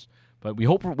sessions. But we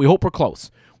hope we're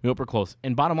close. We hope we're close.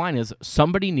 And bottom line is,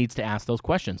 somebody needs to ask those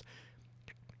questions.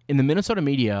 In the Minnesota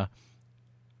media,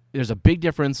 there's a big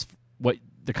difference what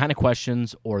the kind of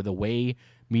questions or the way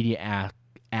media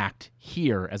act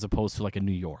here as opposed to like a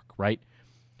New York, right?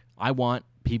 I want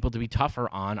people to be tougher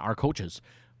on our coaches.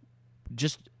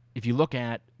 Just if you look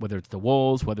at whether it's the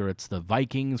Wolves, whether it's the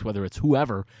Vikings, whether it's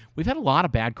whoever, we've had a lot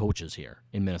of bad coaches here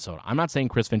in Minnesota. I'm not saying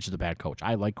Chris Finch is a bad coach.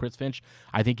 I like Chris Finch.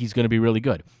 I think he's going to be really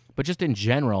good. But just in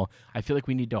general, I feel like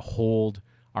we need to hold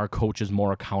our coaches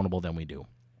more accountable than we do.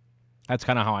 That's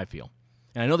kind of how I feel.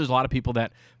 And I know there's a lot of people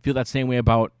that feel that same way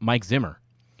about Mike Zimmer.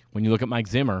 When you look at Mike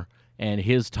Zimmer and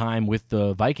his time with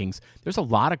the Vikings, there's a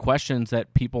lot of questions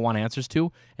that people want answers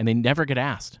to, and they never get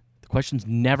asked. The questions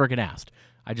never get asked.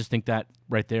 I just think that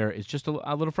right there is just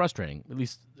a little frustrating, at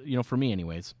least for me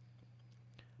anyways.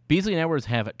 Beasley and Edwards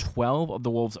have 12 of the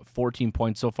Wolves' 14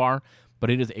 points so far, but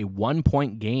it is a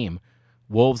 1-point game.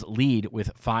 Wolves lead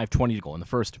with 5:20 to go in the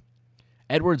first.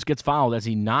 Edwards gets fouled as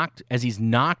he's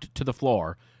knocked to the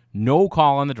floor. No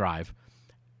call on the drive.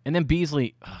 And then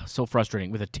Beasley, so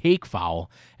frustrating, with a take foul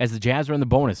as the Jazz are in the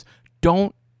bonus.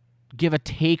 Don't give a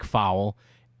take foul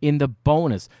in the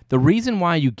bonus. The reason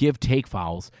why you give take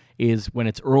fouls is when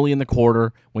it's early in the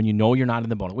quarter, when you know you're not in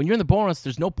the bonus. When you're in the bonus,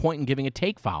 there's no point in giving a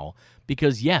take foul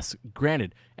because, yes,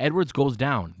 granted, Edwards goes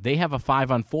down. They have a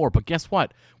 5-on-4, but guess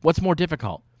what? What's more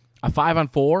difficult? A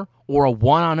 5-on-4 or a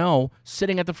 1-on-0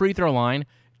 sitting at the free throw line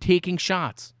taking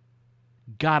shots?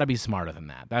 Gotta be smarter than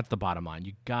that. That's the bottom line.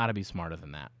 You gotta be smarter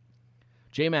than that.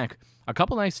 J-Mac, a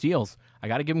couple nice steals. I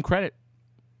got to give him credit.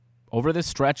 Over this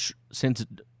stretch since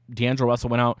D'Angelo Russell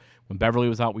went out, when Beverly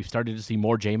was out, we've started to see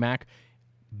more J-Mac.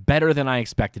 Better than I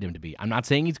expected him to be. I'm not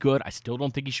saying he's good. I still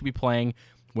don't think he should be playing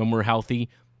when we're healthy,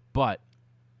 but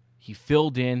he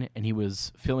filled in, and he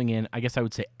was filling in, I guess I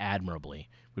would say admirably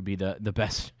would be the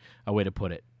best way to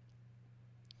put it.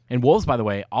 And Wolves, by the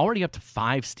way, already up to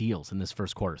 5 steals in this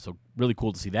first quarter, so really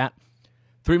cool to see that.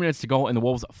 3 minutes to go, and the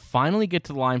Wolves finally get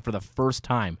to the line for the first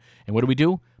time. And what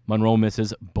do? Monroe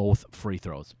misses both free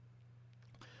throws.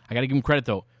 I got to give him credit,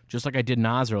 though. Just like I did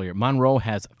Nas earlier, Monroe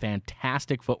has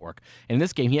fantastic footwork. And in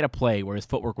this game, he had a play where his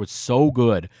footwork was so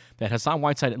good that Hassan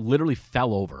Whiteside literally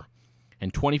fell over.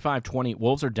 And 25-20,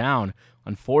 Wolves are down,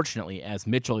 unfortunately, as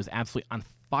Mitchell is absolutely on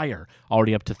fire,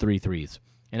 already up to 3 threes.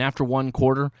 And after one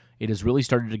quarter, it has really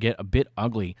started to get a bit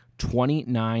ugly.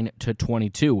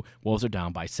 29-22, Wolves are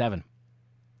down by 7.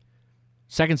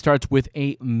 Second starts with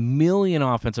a million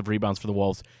offensive rebounds for the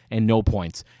Wolves and no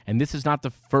points. And this is not the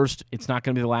first, it's not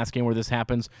going to be the last game where this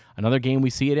happens. Another game we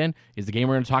see it in is the game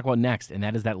we're going to talk about next, and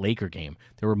that is that Laker game.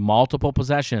 There were multiple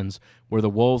possessions where the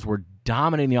Wolves were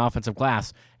dominating the offensive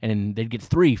glass, and they'd get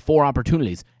 3-4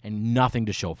 opportunities and nothing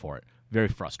to show for it. Very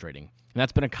frustrating. And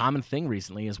that's been a common thing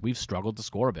recently as we've struggled to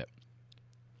score a bit.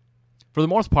 For the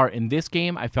most part, in this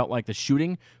game, I felt like the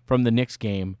shooting from the Knicks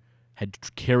game had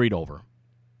carried over.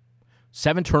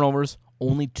 7 turnovers,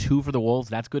 only 2 for the Wolves.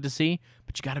 That's good to see,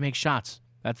 but you got to make shots.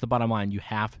 That's the bottom line. You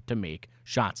have to make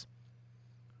shots.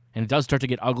 And it does start to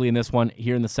get ugly in this one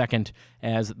here in the second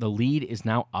as the lead is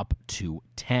now up to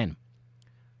 10.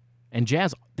 And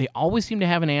Jazz, they always seem to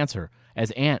have an answer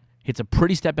as Ant hits a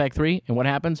pretty step-back 3, and what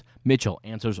happens? Mitchell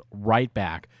answers right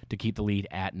back to keep the lead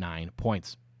at 9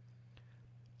 points.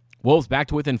 Wolves back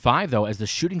to within 5, though, as the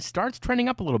shooting starts trending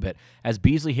up a little bit, as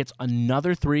Beasley hits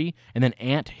another 3, and then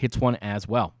Ant hits one as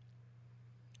well.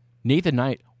 Nathan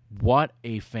Knight, what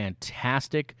a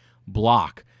fantastic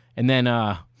block. And then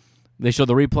they show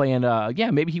the replay,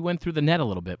 and maybe he went through the net a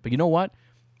little bit. But you know what?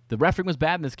 The refereeing was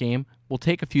bad in this game. We'll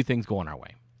take a few things going our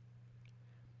way.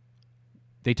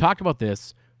 They talked about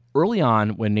this early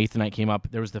on when Nathan Knight came up.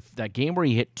 There was that game where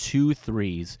he hit 2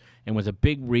 threes and was a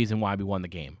big reason why we won the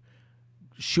game.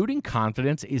 Shooting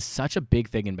confidence is such a big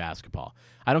thing in basketball.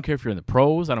 I don't care if you're in the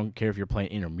pros. I don't care if you're playing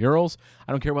intramurals.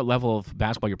 I don't care what level of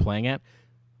basketball you're playing at.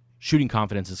 Shooting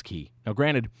confidence is key. Now,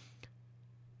 granted,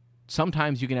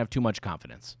 sometimes you can have too much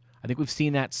confidence. I think we've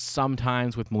seen that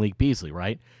sometimes with Malik Beasley,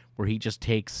 right? Where he just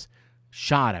takes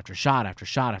shot after shot after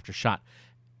shot after shot.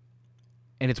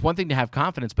 And it's one thing to have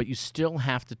confidence, but you still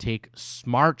have to take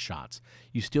smart shots.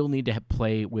 You still need to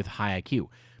play with high IQ.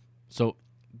 So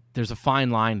there's a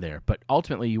fine line there. But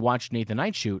ultimately, you watch Nathan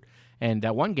Knight shoot, and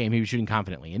that one game, he was shooting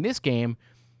confidently. In this game,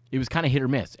 it was kind of hit or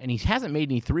miss, and he hasn't made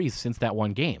any threes since that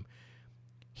one game.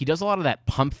 He does a lot of that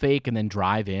pump fake and then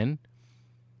drive in,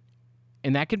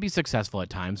 and that can be successful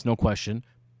at times, no question.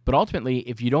 But ultimately,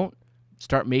 if you don't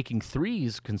start making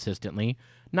threes consistently,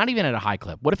 not even at a high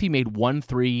clip, what if he made 1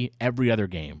 3 every other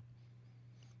game?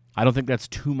 I don't think that's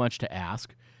too much to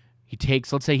ask.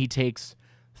 Let's say he takes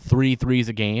 3 threes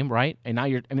a game, right? And now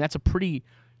that's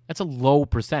a low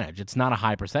percentage. It's not a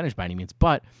high percentage by any means,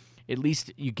 but at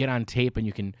least you get on tape and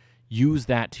you can use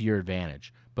that to your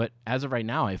advantage. But as of right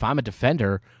now, if I'm a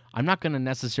defender, I'm not going to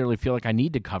necessarily feel like I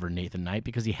need to cover Nathan Knight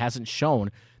because he hasn't shown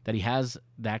that he has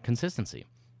that consistency.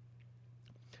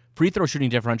 Free throw shooting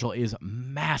differential is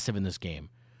massive in this game.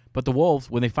 But the Wolves,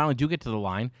 when they finally do get to the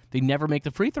line, they never make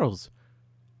the free throws.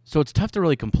 So it's tough to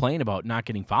really complain about not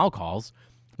getting foul calls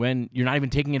when you're not even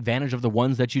taking advantage of the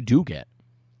ones that you do get.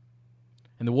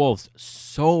 And the Wolves,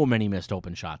 so many missed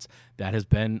open shots. That has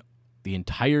been the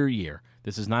entire year.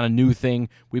 This is not a new thing.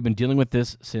 We've been dealing with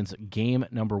this since game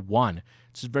number 1.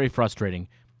 It's just very frustrating.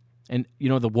 And,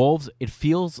 the Wolves, it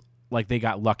feels like they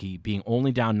got lucky being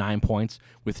only down 9 points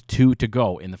with 2 to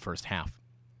go in the first half.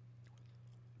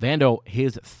 Vando,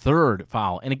 his 3rd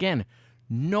foul. And again,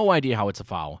 no idea how it's a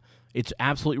foul. It's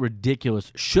absolutely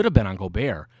ridiculous. Should have been on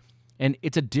Gobert. And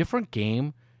it's a different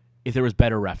game if there was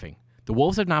better reffing. The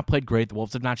Wolves have not played great. The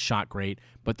Wolves have not shot great.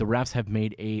 But the refs have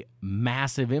made a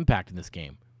massive impact in this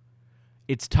game.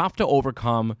 It's tough to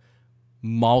overcome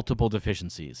multiple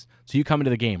deficiencies. So you come into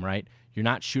the game, right? You're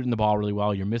not shooting the ball really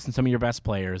well. You're missing some of your best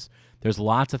players. There's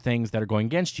lots of things that are going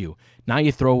against you. Now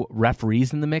you throw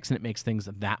referees in the mix, and it makes things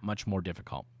that much more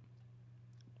difficult.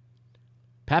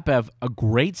 Papev, a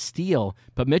great steal,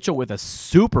 but Mitchell with a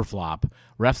super flop.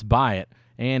 Refs buy it,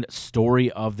 and story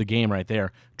of the game right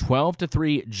there.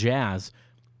 12-3 Jazz,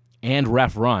 and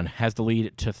ref run has the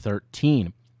lead to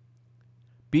 13.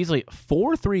 Beasley,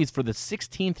 4 threes for the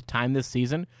 16th time this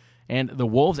season, and the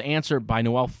Wolves answer by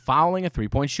Noel fouling a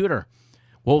 3-point shooter.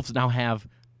 Wolves now have,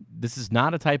 this is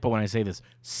not a typo when I say this,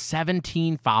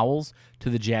 17 fouls to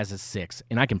the Jazz's 6.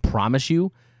 And I can promise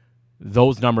you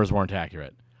those numbers weren't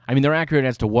accurate. I mean, they're accurate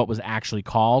as to what was actually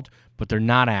called, but they're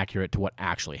not accurate to what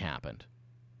actually happened.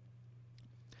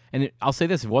 And I'll say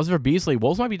this, if it wasn't for Beasley,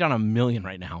 Wolves might be down 1 million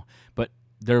right now, but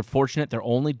they're fortunate. They're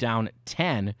only down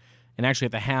 10, and actually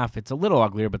at the half, it's a little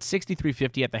uglier, but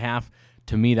 63-50 at the half,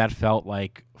 to me, that felt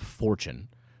like fortune.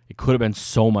 It could have been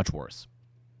so much worse.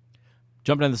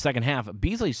 Jumping into the second half,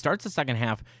 Beasley starts the second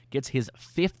half, gets his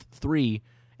 5th 3,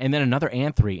 and then another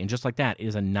and 3, and just like that, it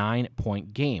is a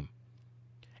 9-point game.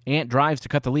 Ant drives to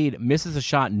cut the lead, misses a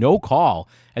shot, no call,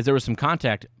 as there was some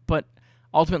contact, but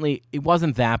ultimately, it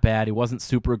wasn't that bad. It wasn't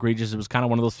super egregious. It was kind of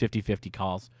one of those 50-50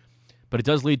 calls. But it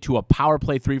does lead to a power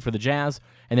play 3 for the Jazz,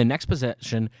 and then next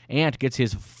possession, Ant gets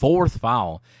his 4th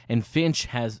foul, and Finch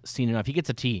has seen enough. He gets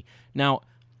a T. Now,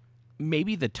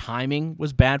 maybe the timing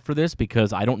was bad for this,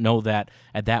 because I don't know that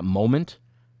at that moment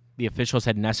the officials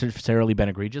had necessarily been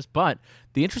egregious, but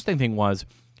the interesting thing was,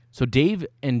 so Dave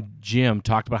and Jim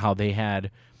talked about how they had,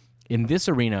 in this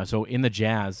arena, so in the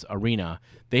Jazz arena,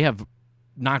 they have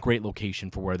not great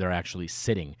location for where they're actually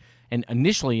sitting. And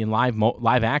initially in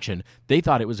live action, they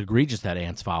thought it was egregious that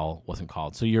Ant's foul wasn't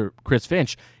called. So you're Chris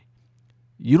Finch,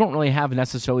 you don't really have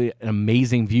necessarily an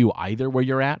amazing view either where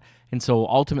you're at. And so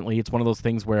ultimately it's one of those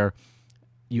things where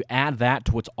you add that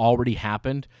to what's already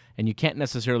happened, and you can't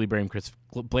necessarily blame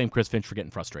Chris Finch for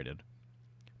getting frustrated.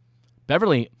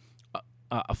 Beverly,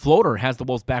 a floater, has the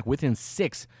Wolves back within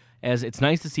 6, as it's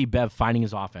nice to see Bev finding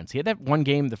his offense. He had that one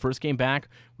game, the first game back,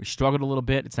 we struggled a little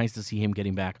bit. It's nice to see him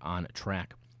getting back on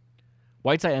track.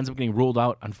 Whiteside ends up getting ruled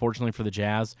out, unfortunately, for the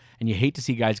Jazz, and you hate to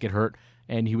see guys get hurt,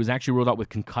 and he was actually ruled out with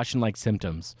concussion-like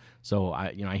symptoms. So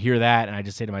I hear that, and I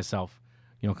just say to myself,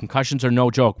 concussions are no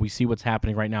joke. We see what's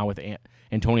happening right now with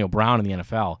Antonio Brown in the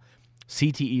NFL.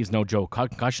 CTE is no joke.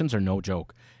 Concussions are no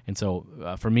joke. And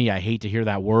so, for me, I hate to hear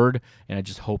that word, and I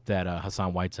just hope that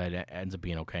Hassan Whiteside ends up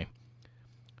being okay.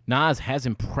 Nas has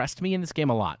impressed me in this game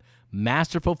a lot.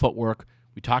 Masterful footwork.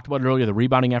 We talked about it earlier. The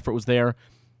rebounding effort was there.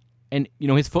 And,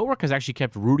 his footwork has actually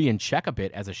kept Rudy in check a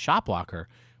bit as a shot blocker,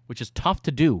 which is tough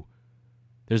to do.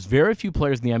 There's very few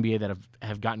players in the NBA that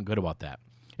have gotten good about that.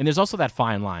 And there's also that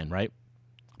fine line, right?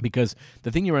 Because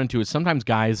the thing you run into is sometimes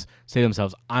guys say to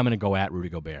themselves, I'm going to go at Rudy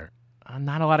Gobert.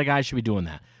 Not a lot of guys should be doing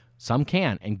that. Some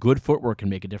can, and good footwork can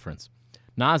make a difference.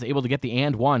 Nas able to get the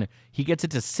and 1. He gets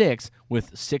it to 6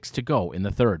 with 6 to go in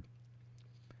the third.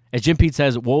 As Jim Pete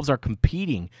says, Wolves are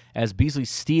competing as Beasley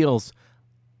steals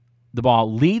the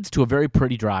ball, leads to a very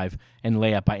pretty drive and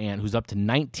layup by Ant, who's up to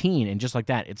 19, and just like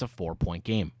that, it's a 4-point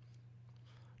game.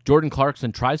 Jordan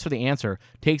Clarkson tries for the answer,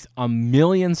 takes 1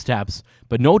 million steps,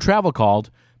 but no travel called,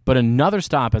 but another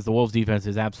stop as the Wolves defense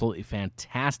is absolutely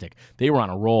fantastic. They were on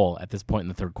a roll at this point in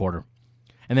the third quarter.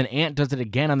 And then Ant does it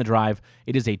again on the drive.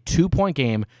 It is a 2-point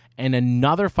game, and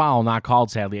another foul not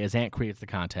called, sadly, as Ant creates the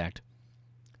contact.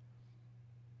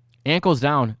 Ant goes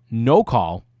down, no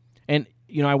call, and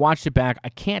I watched it back. I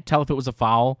can't tell if it was a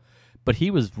foul, but he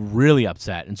was really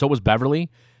upset, and so was Beverly.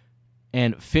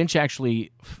 And Finch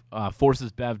actually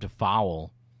forces Bev to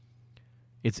foul.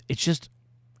 It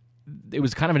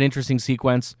was kind of an interesting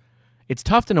sequence. It's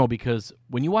tough to know because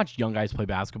when you watch young guys play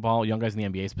basketball, young guys in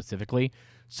the NBA specifically,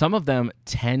 some of them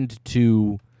tend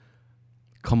to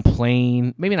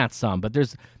complain. Maybe not some, but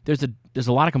there's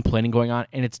a lot of complaining going on,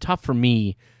 and it's tough for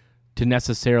me to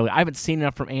necessarily. I haven't seen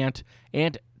enough from Ant.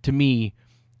 Ant, to me,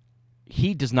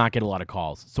 he does not get a lot of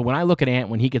calls. So when I look at Ant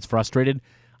when he gets frustrated,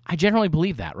 I generally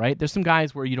believe that, right? There's some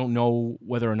guys where you don't know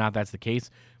whether or not that's the case.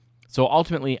 So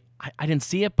ultimately, I didn't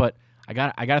see it, but I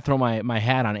got to throw my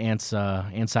hat on Ant's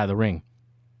side of the ring.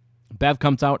 Bev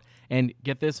comes out, and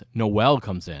get this, Noel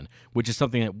comes in, which is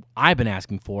something that I've been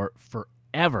asking for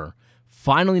forever.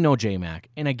 Finally, no J-Mac.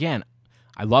 And again,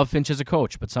 I love Finch as a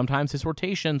coach, but sometimes his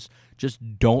rotations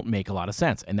just don't make a lot of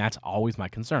sense, and that's always my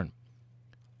concern.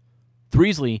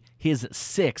 Threesley, his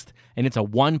 6th, and it's a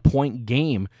 1-point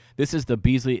game. This is the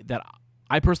Beasley that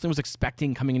I personally was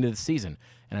expecting coming into the season,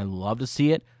 and I love to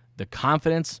see it. The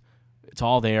confidence, it's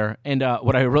all there. And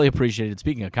what I really appreciated,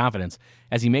 speaking of confidence,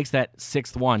 as he makes that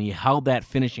 6th one, he held that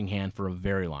finishing hand for a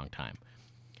very long time.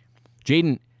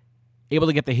 Jaden able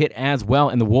to get the hit as well,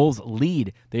 and the Wolves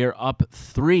lead. They are up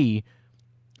 3,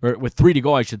 or with 3 to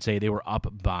go, I should say. They were up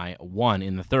by 1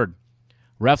 in the third.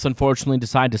 Refs, unfortunately,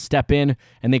 decide to step in,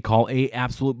 and they call a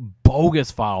absolute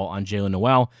bogus foul on Jalen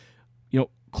Noel.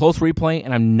 Close replay,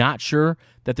 and I'm not sure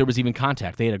that there was even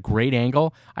contact. They had a great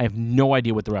angle. I have no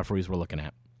idea what the referees were looking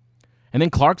at. And then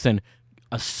Clarkson,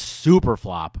 a super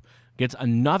flop, gets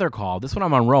another call. This one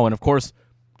on Monroe, and of course,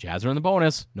 Jazz are in the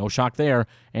bonus. No shock there.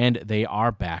 And they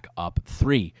are back up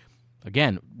 3.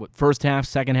 Again, first half,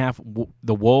 second half,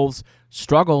 the Wolves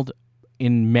struggled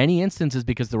in many instances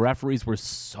because the referees were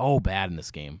so bad in this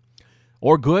game.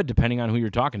 Or good, depending on who you're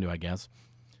talking to, I guess.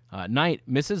 Knight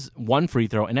misses 1 free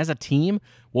throw, and as a team,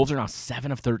 Wolves are now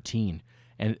 7 of 13.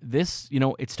 And this,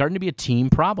 it's starting to be a team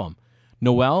problem.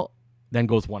 Noel then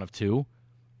goes 1 of 2.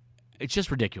 It's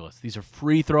just ridiculous. These are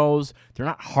free throws. They're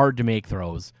not hard to make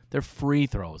throws. They're free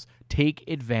throws. Take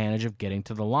advantage of getting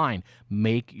to the line.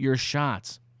 Make your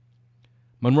shots.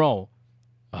 Monroe,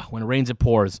 when it rains, it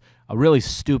pours. A really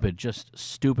stupid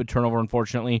turnover,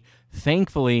 unfortunately.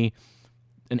 Thankfully,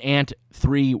 an Ant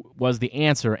 3 was the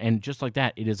answer, and just like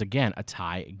that, it is, again, a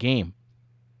tie game.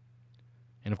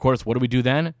 And, of course, what do we do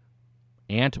then?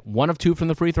 Ant, 1 of 2 from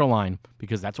the free throw line,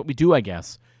 because that's what we do, I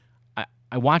guess.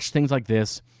 I watch things like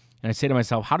this, and I say to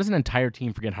myself, how does an entire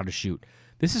team forget how to shoot?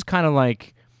 This is kind of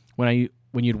like when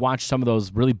you'd watch some of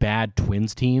those really bad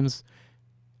Twins teams,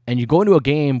 and you go into a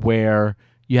game where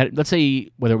you had, let's say,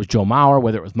 whether it was Joe Mauer,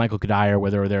 whether it was Michael Kadire,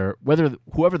 whether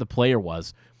whoever the player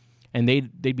was, and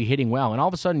they'd be hitting well, and all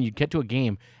of a sudden you get to a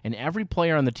game, and every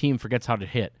player on the team forgets how to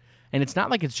hit. And it's not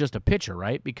like it's just a pitcher,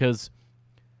 right? Because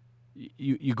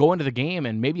you go into the game,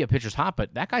 and maybe a pitcher's hot,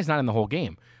 but that guy's not in the whole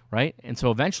game, right? And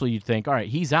so eventually you'd think, all right,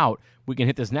 he's out, we can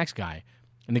hit this next guy.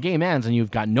 And the game ends, and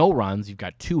you've got no runs, you've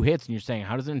got 2 hits, and you're saying,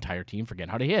 how does an entire team forget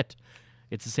how to hit?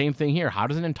 It's the same thing here. How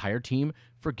does an entire team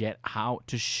forget how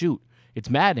to shoot? It's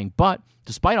maddening, but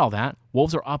despite all that,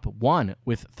 Wolves are up 1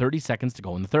 with 30 seconds to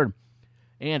go in the third.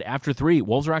 And after 3,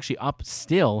 Wolves are actually up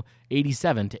still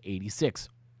 87-86.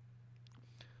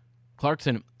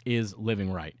 Clarkson is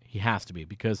living right. He has to be,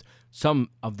 because some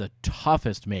of the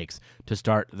toughest makes to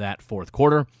start that fourth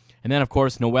quarter. And then, of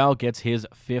course, Noel gets his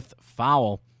 5th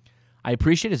foul. I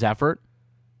appreciate his effort,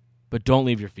 but don't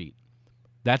leave your feet.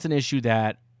 That's an issue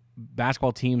that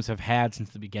basketball teams have had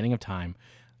since the beginning of time.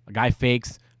 A guy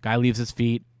fakes, guy leaves his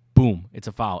feet, boom, it's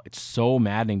a foul. It's so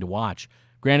maddening to watch.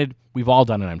 Granted, we've all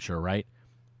done it, I'm sure, right?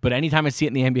 But anytime I see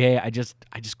it in the NBA, I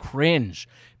just cringe,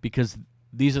 because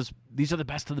these are the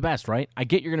best of the best, right? I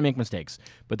get you're going to make mistakes,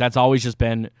 but that's always just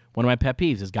been one of my pet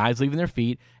peeves, is guys leaving their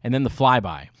feet and then the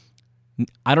flyby.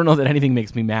 I don't know that anything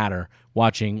makes me madder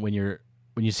watching when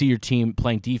you see your team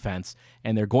playing defense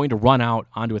and they're going to run out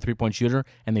onto a three-point shooter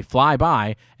and they fly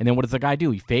by, and then what does the guy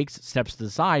do? He fakes, steps to the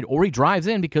side, or he drives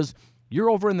in because you're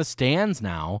over in the stands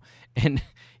now, and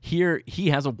here he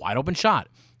has a wide-open shot.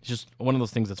 It's just one of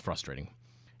those things that's frustrating.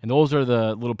 And those are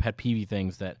the little pet peeve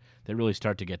things that really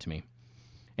start to get to me.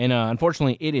 And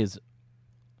unfortunately, it is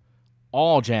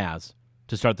all Jazz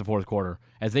to start the fourth quarter,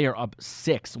 as they are up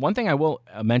 6. One thing I will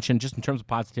mention, just in terms of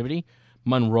positivity,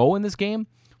 Monroe in this game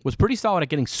was pretty solid at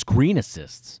getting screen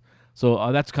assists.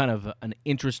 So that's kind of an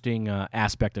interesting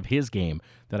aspect of his game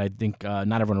that I think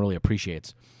not everyone really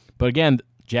appreciates. But again,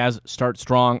 Jazz start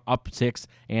strong, up 6,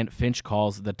 and Finch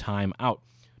calls the timeout.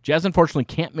 Jazz, unfortunately,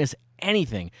 can't miss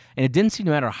anything, and it didn't seem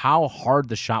to matter how hard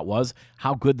the shot was,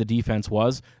 how good the defense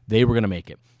was, they were going to make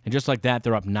it. And just like that,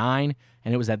 they're up 9,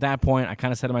 and it was at that point I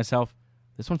kind of said to myself,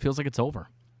 this one feels like it's over.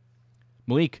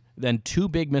 Malik, then 2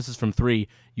 big misses from 3.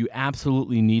 You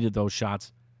absolutely needed those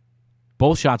shots.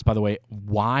 Both shots, by the way,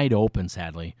 wide open,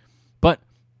 sadly. But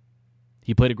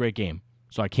he played a great game,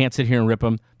 so I can't sit here and rip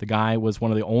him. The guy was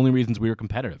one of the only reasons we were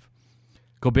competitive.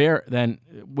 Gobert, then,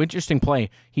 interesting play.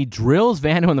 He drills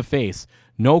Vando in the face.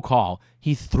 No call.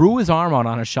 He threw his arm out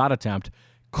on a shot attempt.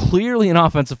 Clearly an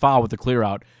offensive foul with the clear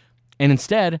out. And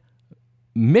instead,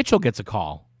 Mitchell gets a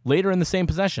call later in the same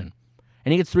possession.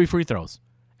 And he gets 3 free throws.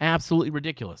 Absolutely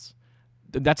ridiculous.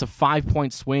 That's a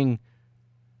 5-point swing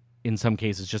in some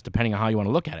cases, just depending on how you want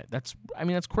to look at it. That's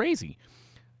crazy.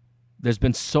 There's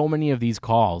been so many of these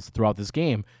calls throughout this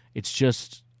game. It's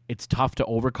tough to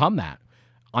overcome that,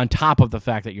 on top of the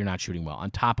fact that you're not shooting well, on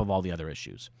top of all the other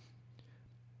issues.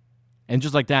 And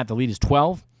just like that, the lead is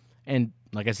 12. And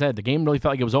like I said, the game really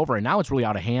felt like it was over, and now it's really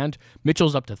out of hand.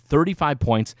 Mitchell's up to 35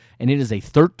 points, and it is a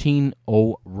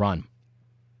 13-0 run.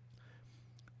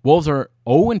 Wolves are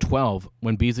 0-12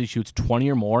 when Beasley shoots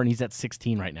 20 or more, and he's at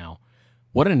 16 right now.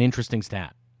 What an interesting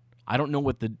stat. I don't know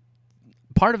what the...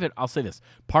 Part of it, I'll say this.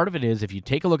 Part of it is, if you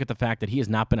take a look at the fact that he has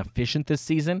not been efficient this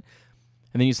season,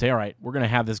 and then you say, all right, we're going to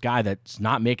have this guy that's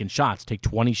not making shots take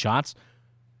 20 shots.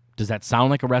 Does that sound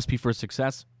like a recipe for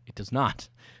success? It does not,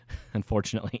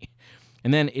 unfortunately.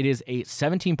 And then it is a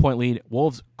 17-point lead.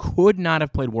 Wolves could not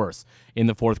have played worse in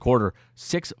the fourth quarter.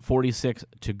 6:46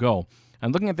 to go.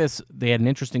 I'm looking at this. They had an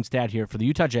interesting stat here for the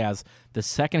Utah Jazz. The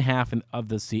second half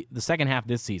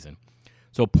this season.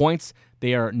 So points,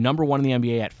 they are number 1 in the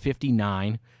NBA at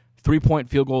 59. 3-point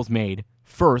field goals made,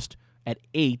 first at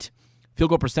 8. Field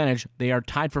goal percentage, they are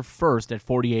tied for first at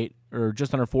 48 or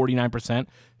just under 49%.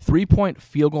 3-point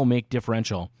field goal make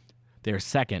differential, they're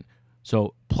second,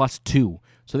 so +2.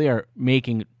 So they are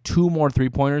making 2 more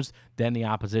 3-pointers than the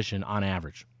opposition on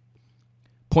average.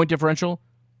 Point differential,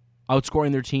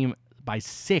 outscoring their team by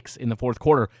 6 in the fourth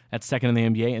quarter. That's second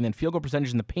in the NBA. And then field goal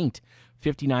percentage in the paint,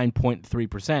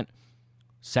 59.3%,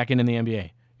 second in the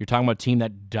NBA. You're talking about a team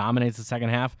that dominates the second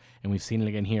half, and we've seen it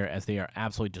again here as they are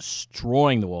absolutely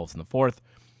destroying the Wolves in the fourth.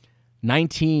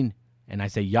 19, and I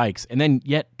say yikes, and then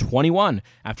yet 21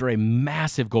 after a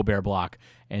massive Gobert block.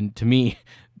 And to me,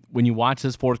 when you watch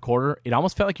this fourth quarter, it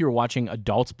almost felt like you were watching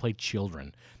adults play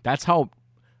children. That's how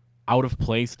out of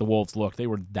place the Wolves looked. They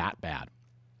were that bad.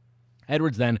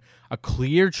 Edwards then, a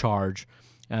clear charge,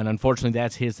 and unfortunately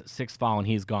that's his 6th foul, and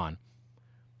he's gone.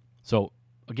 So,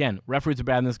 again, referees are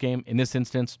bad in this game. In this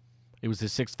instance, it was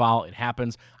his 6th foul. It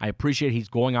happens. I appreciate he's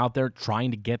going out there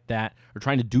trying to get that, or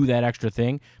trying to do that extra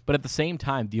thing, but at the same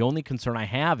time, the only concern I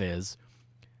have is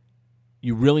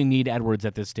you really need Edwards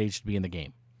at this stage to be in the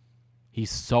game.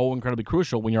 He's so incredibly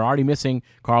crucial when you're already missing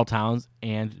Karl Towns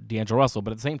and D'Angelo Russell,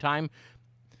 but at the same time,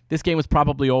 this game was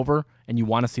probably over, and you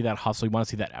want to see that hustle. You want to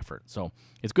see that effort. So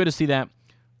it's good to see that.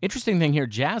 Interesting thing here,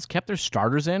 Jazz kept their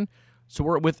starters in.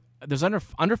 So there's under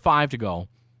 5 to go,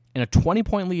 and a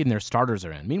 20-point lead, and their starters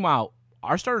are in. Meanwhile,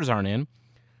 our starters aren't in,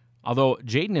 although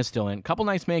Jaden is still in. A couple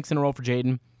nice makes in a row for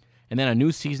Jaden, and then a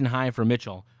new season high for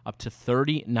Mitchell, up to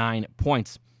 39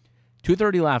 points.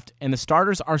 2:30 left, and the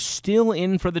starters are still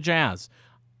in for the Jazz.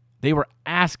 They were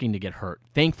asking to get hurt.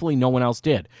 Thankfully, no one else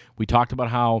did. We talked about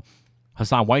how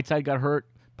Hassan Whiteside got hurt,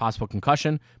 possible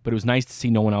concussion, but it was nice to see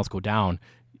no one else go down.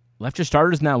 Left your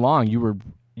starters not long. You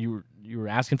were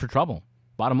asking for trouble.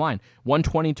 Bottom line,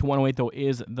 120-108 though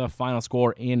is the final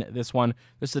score in this one.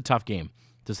 This is a tough game,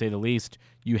 to say the least.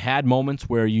 You had moments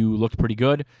where you looked pretty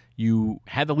good. You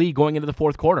had the lead going into the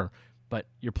fourth quarter, but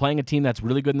you're playing a team that's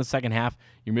really good in the second half.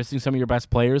 You're missing some of your best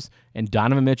players, and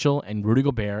Donovan Mitchell and Rudy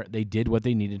Gobert, they did what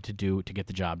they needed to do to get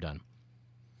the job done.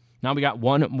 Now we got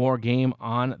one more game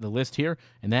on the list here,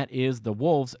 and that is the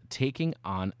Wolves taking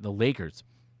on the Lakers.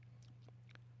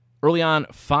 Early on,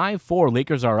 5-4,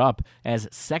 Lakers are up as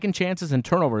second chances and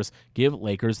turnovers give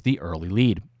Lakers the early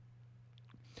lead.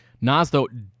 Nas, though,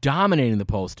 dominating the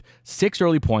post, 6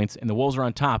 early points, and the Wolves are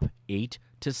on top,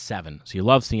 8-7. So you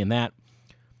love seeing that.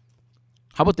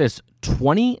 How about this,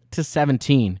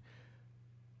 20-17?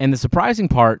 And the surprising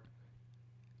part,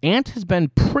 Ant has been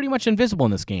pretty much invisible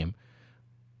in this game.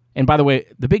 And by the way,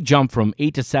 the big jump from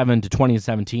 8-7 to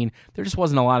 20-17, there just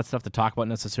wasn't a lot of stuff to talk about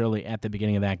necessarily at the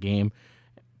beginning of that game.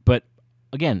 But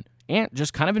again, Ant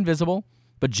just kind of invisible.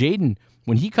 But Jaden,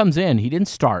 when he comes in, he didn't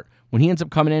start. When he ends up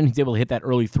coming in, he's able to hit that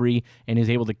early 3 and is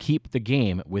able to keep the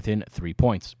game within 3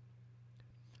 points.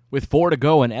 With 4 to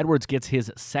go, and Edwards gets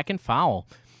his 2nd foul,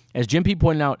 as Jim P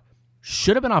pointed out,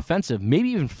 should have been offensive, maybe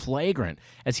even flagrant,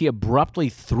 as he abruptly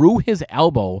threw his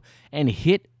elbow and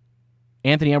hit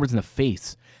Anthony Edwards in the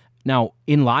face. Now,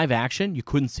 in live action, you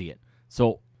couldn't see it.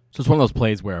 So it's one of those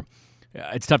plays where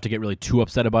it's tough to get really too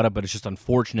upset about it, but it's just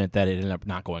unfortunate that it ended up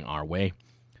not going our way.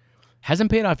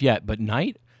 Hasn't paid off yet, but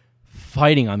Knight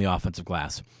fighting on the offensive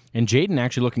glass. And Jaden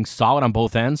actually looking solid on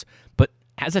both ends, but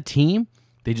as a team,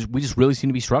 we just really seem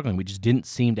to be struggling. We just didn't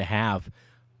seem to have,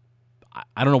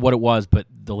 I don't know what it was, but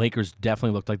the Lakers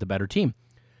definitely looked like the better team.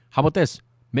 How about this?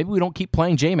 Maybe we don't keep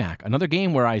playing J-Mac. Another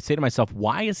game where I say to myself,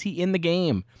 why is he in the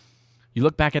game? You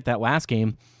look back at that last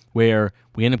game where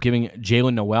we end up giving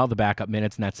Jalen Noel the backup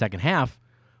minutes in that second half.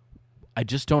 I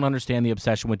just don't understand the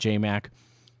obsession with J-Mac.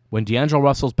 When D'Angelo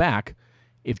Russell's back,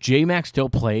 if J-Mac still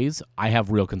plays, I have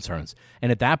real concerns.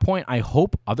 And at that point, I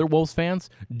hope other Wolves fans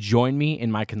join me in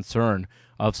my concern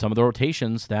of some of the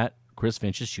rotations that Chris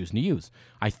Finch is choosing to use.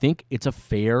 I think it's a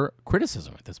fair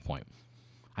criticism at this point.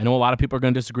 I know a lot of people are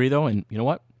going to disagree, though, and you know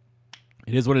what?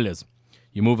 It is what it is.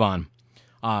 You move on.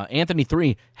 Anthony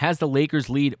 3 has the Lakers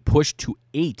lead pushed to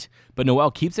 8, but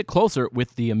Noel keeps it closer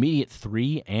with the immediate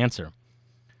 3 answer.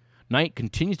 Knight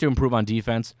continues to improve on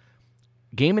defense.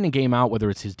 Game in and game out, whether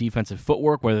it's his defensive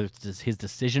footwork, whether it's his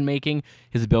decision-making,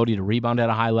 his ability to rebound at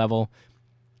a high level.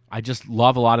 I just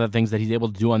love a lot of the things that he's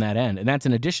able to do on that end, and that's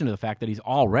in addition to the fact that he's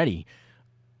already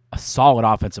a solid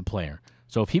offensive player.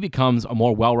 So if he becomes a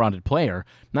more well-rounded player,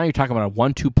 now you're talking about a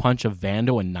 1-2 punch of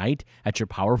Vando and Knight at your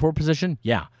power forward position.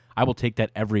 Yeah, I will take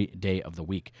that every day of the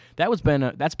week. That's been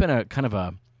a kind of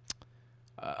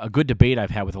a good debate I've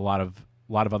had with a lot of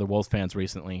other Wolves fans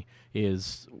recently.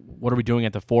 Is what are we doing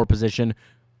at the 4 position?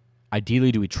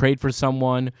 Ideally, do we trade for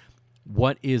someone?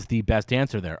 What is the best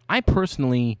answer there? I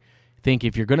personally think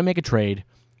if you're going to make a trade,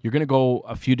 you're going to go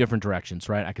a few different directions,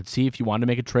 right? I could see if you wanted to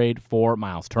make a trade for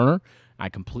Miles Turner. I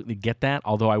completely get that,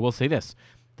 although I will say this.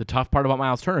 The tough part about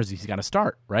Miles Turner is he's got to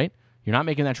start, right? You're not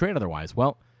making that trade otherwise.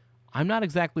 Well, I'm not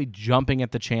exactly jumping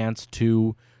at the chance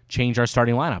to change our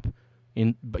starting lineup.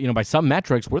 By some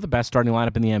metrics, we're the best starting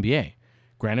lineup in the NBA.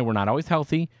 Granted, we're not always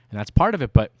healthy, and that's part of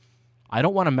it, but I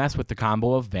don't want to mess with the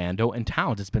combo of Vando and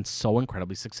Towns. It's been so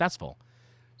incredibly successful.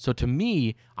 So to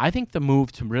me, I think the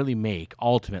move to really make,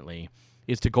 ultimately,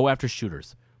 is to go after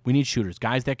shooters. We need shooters,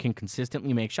 guys that can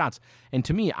consistently make shots. And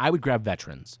to me, I would grab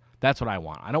veterans. That's what I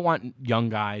want. I don't want young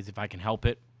guys if I can help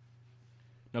it.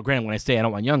 Now, granted, when I say I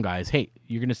don't want young guys, hey,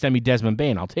 you're going to send me Desmond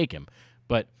Bane, I'll take him.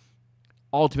 But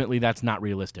ultimately, that's not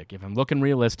realistic. If I'm looking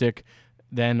realistic,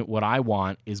 then what I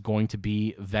want is going to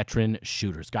be veteran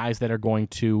shooters, guys that are going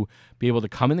to be able to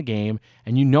come in the game,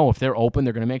 and if they're open,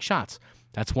 they're going to make shots.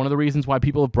 That's one of the reasons why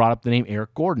people have brought up the name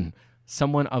Eric Gordon,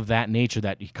 someone of that nature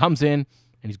that he comes in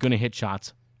and he's going to hit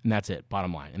shots, and that's it,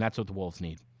 bottom line. And that's what the Wolves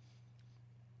need.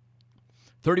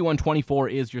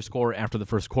 31-24 is your score after the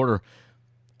first quarter.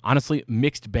 Honestly,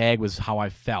 mixed bag was how I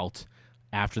felt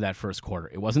after that first quarter.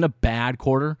 It wasn't a bad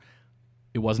quarter.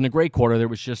 It wasn't a great quarter.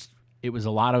 It was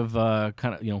a lot of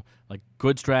like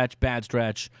good stretch, bad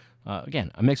stretch.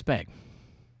 Again, a mixed bag.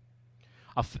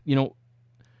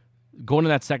 Going to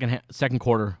that second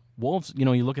quarter, Wolves,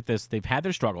 you look at this, they've had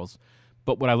their struggles,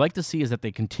 but what I like to see is that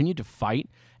they continue to fight,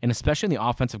 and especially in the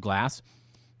offensive glass,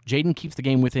 Jaden keeps the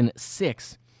game within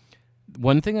 6.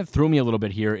 One thing that threw me a little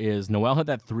bit here is Noel had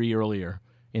that 3 earlier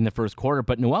in the first quarter,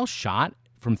 but Noel's shot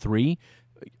from 3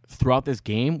 throughout this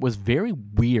game was very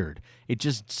weird. It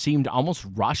just seemed almost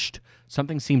rushed.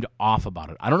 Something seemed off about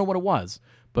it. I don't know what it was,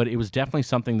 but it was definitely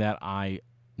something that I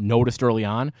noticed early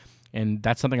on, and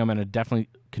that's something I'm going to definitely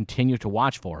continue to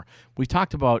watch for. We've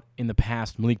talked about in the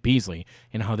past Malik Beasley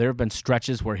and how there have been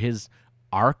stretches where his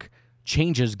arc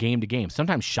changes game to game,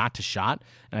 sometimes shot to shot,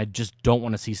 and I just don't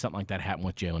want to see something like that happen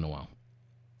with Jalen Noel.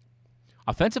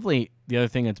 Offensively, the other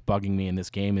thing that's bugging me in this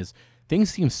game is things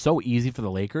seem so easy for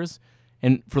the Lakers,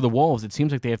 and for the Wolves, it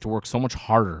seems like they have to work so much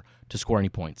harder to score any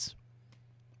points.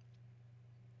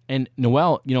 And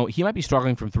Noel, he might be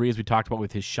struggling from 3, as we talked about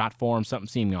with his shot form, something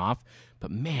seeming off. But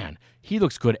man, he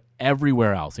looks good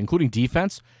everywhere else, including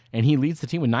defense, and he leads the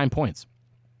team with 9 points.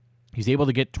 He's able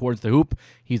to get towards the hoop.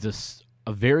 He's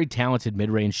a very talented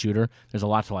mid-range shooter. There's a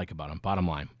lot to like about him, bottom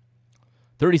line.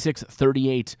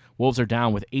 36-38, Wolves are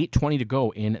down with 8:20 to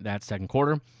go in that second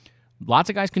quarter. Lots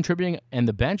of guys contributing, and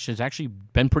the bench has actually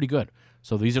been pretty good.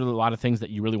 So these are a lot of things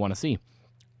that you really want to see.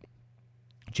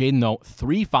 Jaden, though,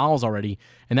 3 fouls already,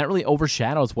 and that really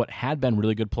overshadows what had been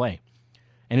really good play.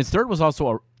 And his third was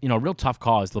also a real tough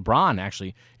call, as LeBron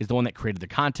actually is the one that created the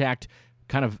contact,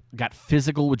 kind of got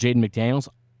physical with Jaden McDaniels.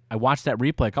 I watched that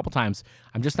replay a couple times.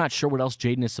 I'm just not sure what else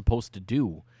Jaden is supposed to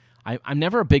do. I'm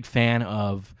never a big fan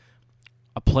of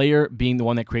a player being the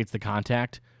one that creates the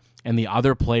contact and the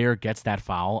other player gets that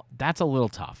foul. That's a little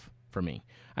tough for me.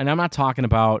 And I'm not talking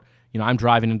about, I'm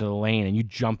driving into the lane and you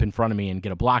jump in front of me and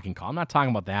get a blocking call. I'm not talking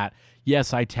about that.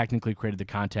 Yes, I technically created the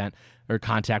contact,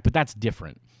 but that's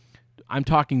different. I'm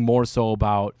talking more so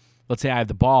about, let's say I have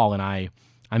the ball and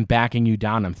I'm backing you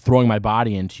down, I'm throwing my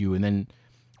body into you, and then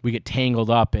we get tangled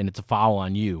up and it's a foul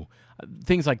on you.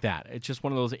 Things like that. It's just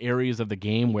one of those areas of the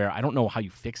game where I don't know how you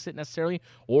fix it necessarily,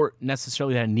 or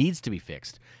necessarily that it needs to be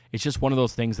fixed. It's just one of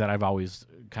those things that I've always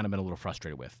kind of been a little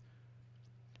frustrated with.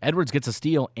 Edwards gets a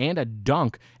steal and a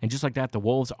dunk, and just like that, the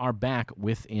Wolves are back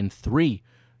within 3.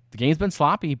 The game's been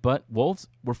sloppy, but Wolves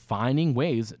were finding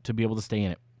ways to be able to stay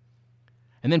in it.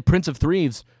 And then Prince of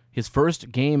Threes, his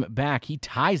first game back, he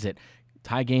ties it.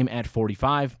 Tie game at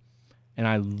 45. And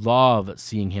I love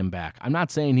seeing him back. I'm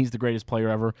not saying he's the greatest player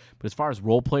ever, but as far as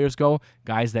role players go,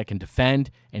 guys that can defend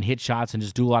and hit shots and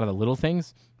just do a lot of the little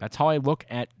things, that's how I look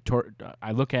at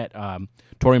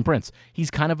Taurean Prince. He's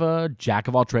kind of a jack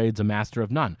of all trades, a master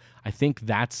of none. I think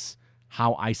that's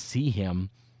how I see him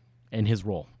and his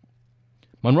role.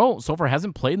 Monroe so far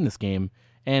hasn't played in this game,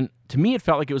 and to me it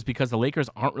felt like it was because the Lakers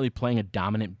aren't really playing a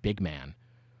dominant big man.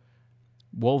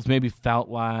 Wolves maybe felt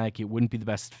like it wouldn't be the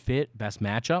best fit, best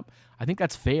matchup. I think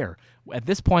that's fair. At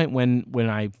this point, when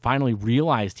I finally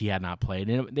realized he had not played,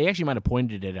 and they actually might have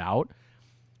pointed it out,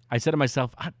 I said to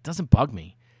myself, it doesn't bug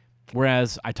me.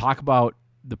 Whereas I talk about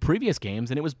the previous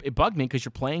games, and it bugged me because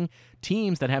you're playing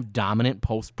teams that have dominant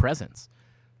post presence.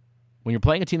 When you're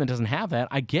playing a team that doesn't have that,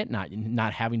 I get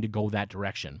not having to go that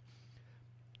direction.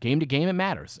 Game to game, it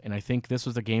matters, and I think this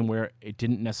was a game where it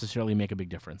didn't necessarily make a big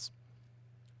difference.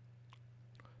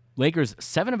 Lakers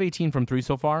 7 of 18 from 3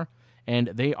 so far, and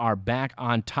they are back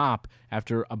on top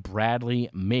after a Bradley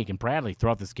make. And Bradley,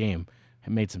 throughout this game,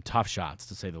 made some tough shots,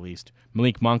 to say the least.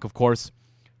 Malik Monk, of course.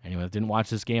 Anyone that didn't watch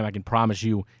this game, I can promise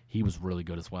you he was really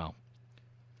good as well.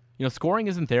 Scoring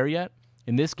isn't there yet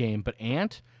in this game, but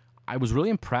Ant, I was really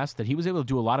impressed that he was able to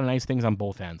do a lot of nice things on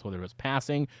both ends, whether it was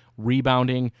passing,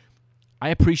 rebounding. I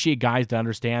appreciate guys to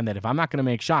understand that if I'm not going to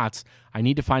make shots, I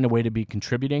need to find a way to be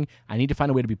contributing. I need to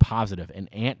find a way to be positive,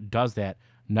 and Ant does that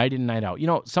night in and night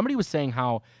out. Somebody was saying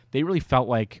how they really felt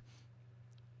like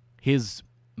his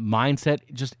mindset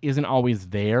just isn't always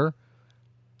there.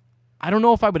 I don't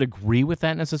know if I would agree with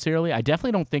that necessarily. I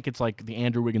definitely don't think it's like the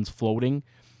Andrew Wiggins floating.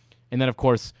 And then, of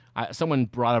course, someone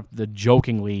brought up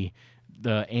jokingly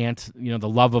the Ant, the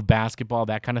love of basketball,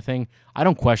 that kind of thing. I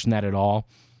don't question that at all.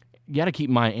 You got to keep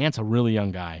in mind, Ant's a really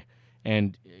young guy.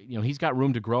 And, he's got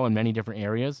room to grow in many different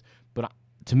areas. But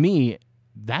to me,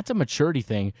 that's a maturity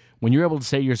thing when you're able to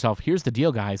say to yourself, here's the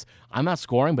deal, guys. I'm not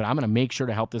scoring, but I'm going to make sure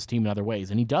to help this team in other ways.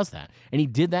 And he does that. And he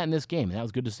did that in this game, and that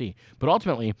was good to see. But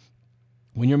ultimately,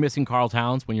 when you're missing Karl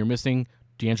Towns, when you're missing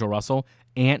D'Angelo Russell,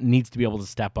 Ant needs to be able to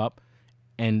step up.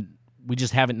 And we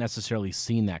just haven't necessarily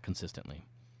seen that consistently.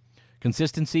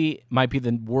 Consistency might be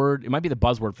the word, it might be the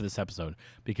buzzword for this episode,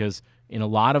 because in a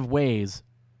lot of ways,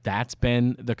 that's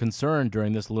been the concern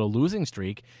during this little losing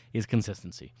streak is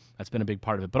consistency. That's been a big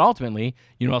part of it. But ultimately,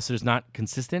 what else is not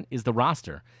consistent is the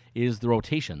roster, is the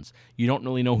rotations. You don't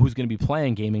really know who's going to be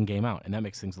playing game in, game out, and that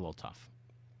makes things a little tough.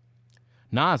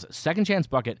 Nas' second chance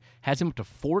bucket has him up to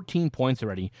 14 points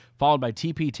already, followed by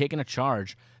TP taking a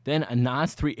charge. Then a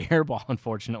Nas 3 air ball,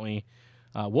 unfortunately.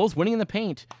 Wolves winning in the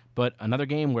paint, but another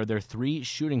game where their 3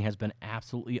 shooting has been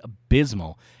absolutely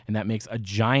abysmal, and that makes a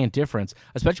giant difference,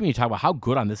 especially when you talk about how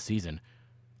good on this season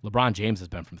LeBron James has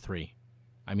been from 3.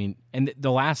 I mean, and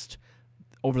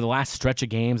over the last stretch of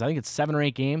games, I think it's 7 or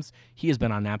 8 games, he has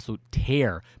been on an absolute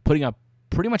tear, putting up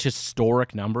pretty much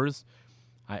historic numbers.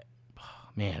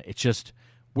 It's just,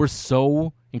 we're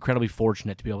so incredibly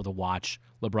fortunate to be able to watch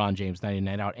LeBron James night in,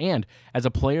 night out. And as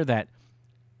a player that,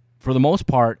 for the most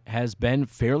part, has been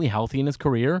fairly healthy in his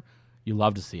career, you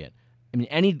love to see it. I mean,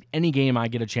 any game I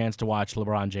get a chance to watch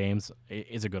LeBron James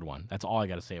is a good one. That's all I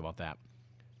got to say about that.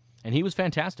 And he was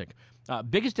fantastic.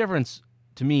 Biggest difference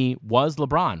to me was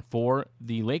LeBron for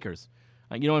the Lakers.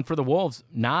 And for the Wolves,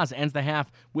 Nas ends the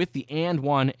half with the and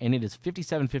one, and it is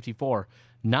 57-54.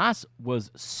 Nas was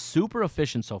super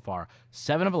efficient so far,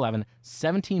 7 of 11,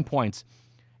 17 points.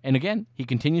 And again, he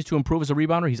continues to improve as a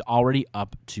rebounder. He's already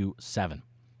up to 7.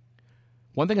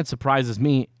 One thing that surprises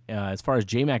me, as far as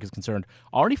J-Mac is concerned,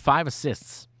 already 5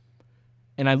 assists.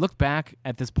 And I look back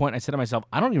at this point, I said to myself,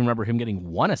 I don't even remember him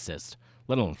getting 1 assist,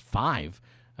 let alone 5.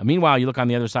 Meanwhile, you look on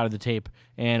the other side of the tape,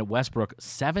 and Westbrook,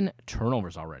 7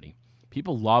 turnovers already.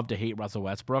 People love to hate Russell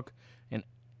Westbrook, and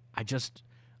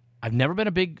I've never been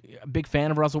a big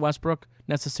fan of Russell Westbrook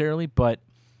necessarily, but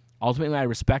ultimately I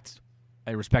respect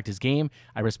his game.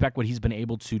 I respect what he's been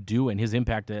able to do and his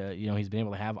impact he's been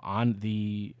able to have on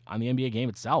the NBA game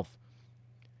itself.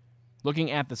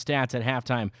 Looking at the stats at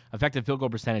halftime, effective field goal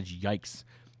percentage, yikes.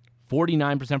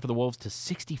 49% for the Wolves to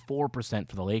 64%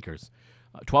 for the Lakers.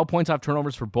 12 points off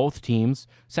turnovers for both teams.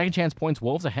 Second chance points,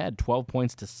 Wolves ahead, 12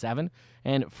 points to 7.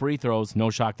 And free throws, no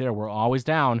shock there. We're always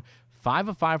down. 5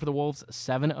 of 5 for the Wolves,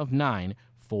 7 of 9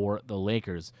 for the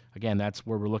Lakers. Again, that's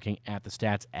where we're looking at the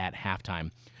stats at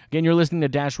halftime. Again, you're listening to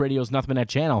Dash Radio's Nothing But Net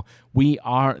channel. We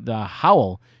are the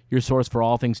Howl, your source for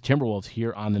all things Timberwolves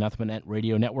here on the Nothing But Net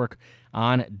Radio Network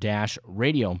on Dash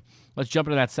Radio. Let's jump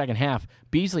into that second half.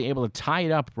 Beasley able to tie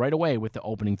it up right away with the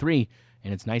opening 3,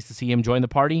 and it's nice to see him join the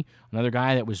party. Another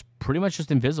guy that was pretty much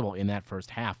just invisible in that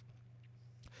first half.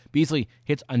 Beasley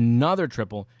hits another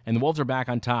triple, and the Wolves are back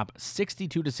on top,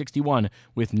 62-61,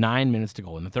 with 9 minutes to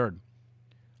go in the third.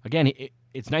 Again,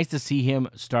 it's nice to see him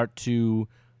start to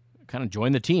kind of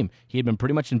join the team. He had been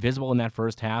pretty much invisible in that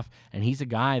first half, and he's a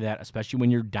guy that, especially when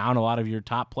you're down a lot of your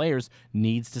top players,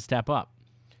 needs to step up.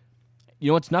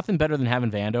 It's nothing better than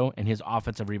having Vando and his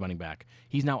offensive rebounding back.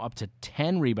 He's now up to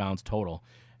 10 rebounds total.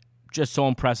 Just so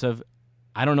impressive.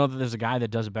 I don't know that there's a guy that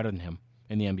does it better than him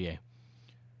in the NBA.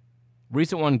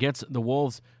 Recent one gets the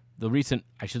Wolves, the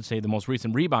most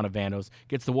recent rebound of Vando's,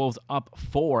 gets the Wolves up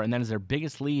 4, and that is their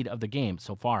biggest lead of the game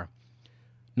so far.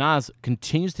 Nas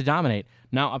continues to dominate,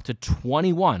 now up to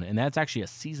 21, and that's actually a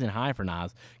season high for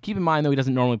Nas. Keep in mind, though, he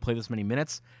doesn't normally play this many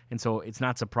minutes, and so it's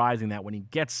not surprising that when he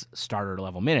gets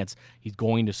starter-level minutes, he's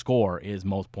going to score his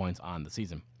most points on the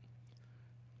season.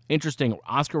 Interesting,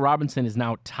 Oscar Robertson is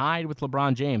now tied with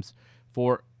LeBron James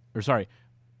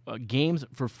games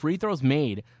for free throws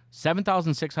made,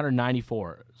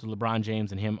 7,694. So LeBron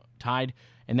James and him tied,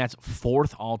 and that's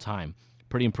 4th all-time.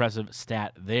 Pretty impressive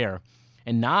stat there.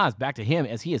 And Nas, back to him,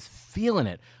 as he is feeling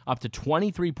it, up to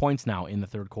 23 points now in the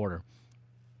third quarter.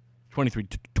 23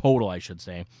 total, I should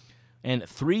say. And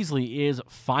Threesley is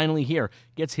finally here.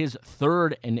 Gets his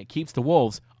third, and it keeps the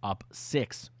Wolves up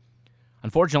 6.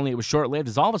 Unfortunately, it was short-lived,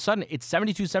 as all of a sudden, it's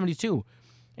 72-72.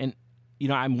 And,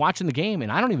 I'm watching the game,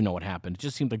 and I don't even know what happened. It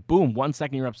just seemed like, boom, 1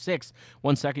 second you're up 6,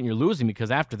 1 second you're losing,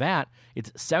 because after that, it's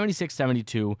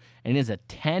 76-72, and it is a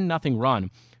 10-0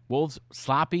 run. Wolves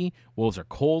sloppy, Wolves are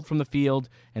cold from the field,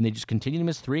 and they just continue to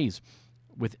miss threes.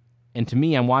 And to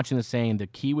me, I'm watching this saying the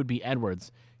key would be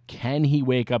Edwards. Can he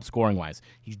wake up scoring-wise?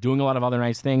 He's doing a lot of other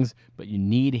nice things, but you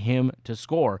need him to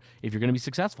score if you're going to be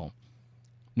successful.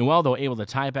 Noel, though, able to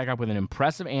tie it back up with an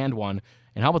impressive and one.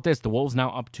 And how about this? The Wolves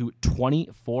now up to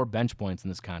 24 bench points in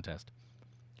this contest.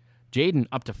 Jaden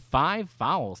up to 5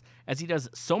 fouls, as he does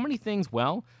so many things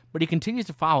well, but he continues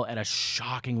to foul at a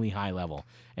shockingly high level.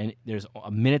 And there's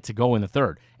a minute to go in the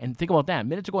third. And think about that.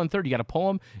 Minute to go in the third, you got to pull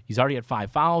him. He's already at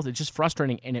 5 fouls. It's just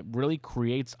frustrating, and it really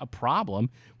creates a problem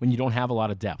when you don't have a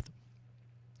lot of depth.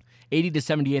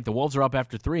 80-78, the Wolves are up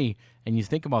after 3, and you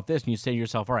think about this, and you say to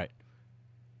yourself, all right,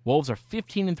 Wolves are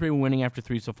 15-3 winning after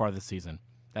 3 so far this season.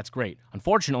 That's great.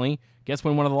 Unfortunately, guess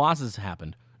when one of the losses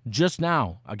happened? Just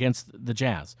now against the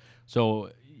Jazz.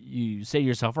 So you say to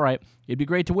yourself, all right, it'd be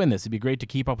great to win this. It'd be great to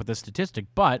keep up with this statistic,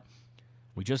 but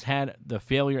we just had the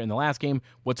failure in the last game.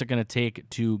 What's it going to take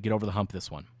to get over the hump this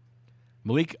one?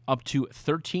 Malik up to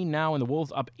 13 now, and the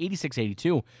Wolves up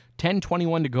 86-82.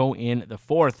 10-21 to go in the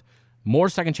fourth. More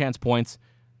second chance points.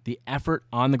 The effort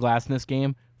on the glass in this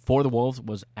game for the Wolves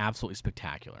was absolutely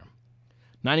spectacular.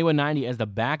 91-90 as the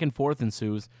back and forth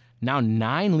ensues. Now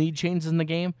 9 lead changes in the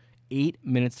game, 8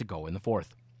 minutes to go in the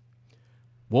fourth.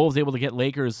 Wolves able to get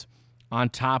Lakers on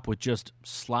top with just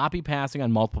sloppy passing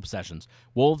on multiple possessions.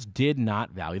 Wolves did not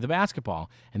value the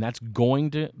basketball, and that's going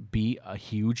to be a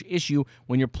huge issue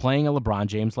when you're playing a LeBron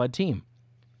James-led team.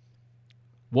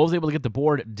 Wolves able to get the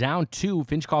board down 2.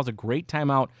 Finch calls a great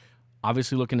timeout,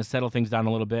 obviously looking to settle things down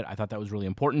a little bit. I thought that was really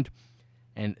important.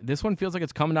 And this one feels like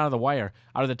it's coming out of the wire.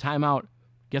 Out of the timeout,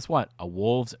 guess what? A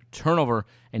Wolves turnover,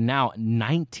 and now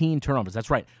 19 turnovers. That's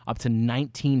right, up to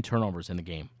 19 turnovers in the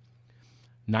game.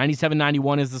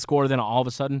 97-91 is the score. Then all of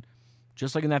a sudden,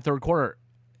 just like in that third quarter,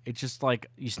 it's just like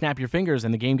you snap your fingers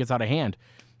and the game gets out of hand.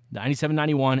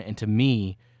 97-91, and to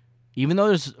me, even though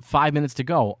there's 5 minutes to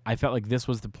go, I felt like this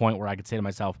was the point where I could say to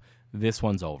myself, this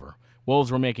one's over.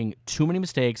 Wolves were making too many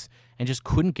mistakes and just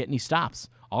couldn't get any stops.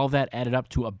 All of that added up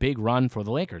to a big run for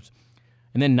the Lakers.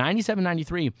 And then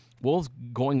 97-93, Wolves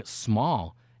going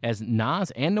small as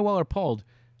Nas and Noel are pulled.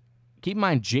 Keep in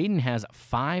mind, Jaden has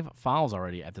 5 fouls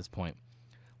already at this point.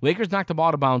 Lakers knock the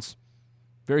ball to bounce.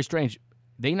 Very strange.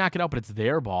 They knock it out, but it's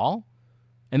their ball.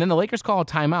 And then the Lakers call a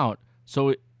timeout.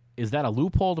 So is that a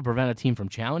loophole to prevent a team from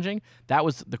challenging? That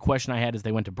was the question I had as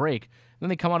they went to break. Then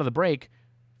they come out of the break.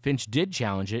 Finch did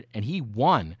challenge it, and he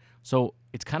won. So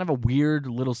it's kind of a weird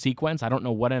little sequence. I don't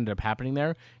know what ended up happening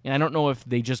there, and I don't know if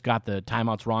they just got the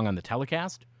timeouts wrong on the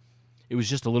telecast. It was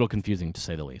just a little confusing, to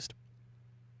say the least.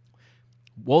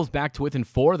 Wolves back to within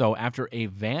 4, though, after a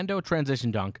Vando transition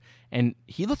dunk, and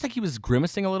he looked like he was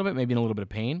grimacing a little bit, maybe in a little bit of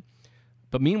pain.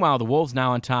 But meanwhile, the Wolves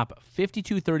now on top,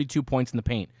 52-32 points in the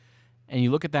paint. And you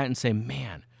look at that and say,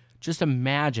 man, just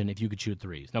imagine if you could shoot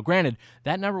threes. Now, granted,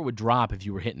 that number would drop if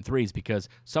you were hitting threes because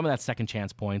some of that second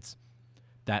chance points,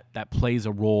 that plays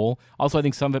a role. Also, I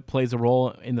think some of it plays a role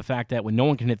in the fact that when no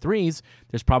one can hit threes,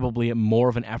 there's probably more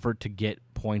of an effort to get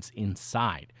points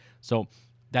inside. So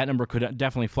that number could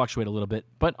definitely fluctuate a little bit.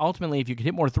 But ultimately, if you could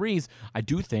hit more threes, I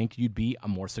do think you'd be a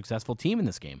more successful team in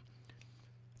this game.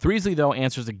 Threesley, though,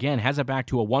 answers again, has it back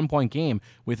to a 1-point game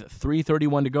with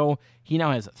 3:31 to go. He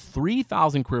now has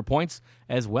 3,000 career points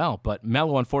as well, but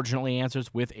Melo unfortunately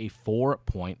answers with a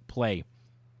 4-point play.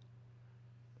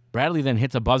 Bradley then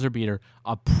hits a buzzer beater,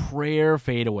 a prayer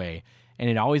fadeaway, and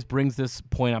it always brings this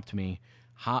point up to me.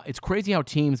 It's crazy how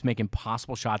teams make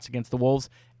impossible shots against the Wolves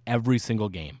every single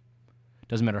game.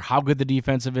 Doesn't matter how good the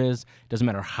defensive is, doesn't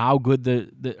matter how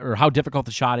good or how difficult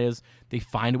the shot is, they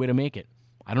find a way to make it.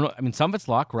 I don't know. I mean, some of it's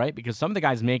luck, right? Because some of the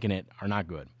guys making it are not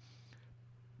good.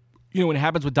 When it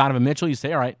happens with Donovan Mitchell, you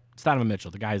say, all right, it's Donovan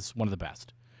Mitchell. The guy's one of the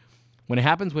best. When it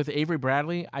happens with Avery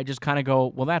Bradley, I just kind of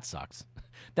go, well, that sucks.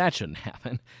 That shouldn't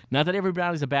happen. Not that Avery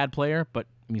Bradley's a bad player, but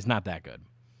he's not that good.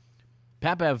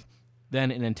 Papev,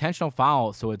 then an intentional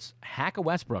foul, so it's Haka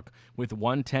Westbrook with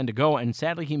 1:10 to go, and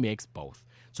sadly he makes both.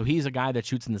 So he's a guy that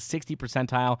shoots in the 60th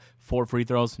percentile, 4 free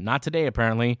throws. Not today,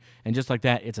 apparently. And just like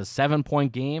that, it's a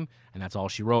 7-point game, and that's all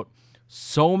she wrote.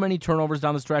 So many turnovers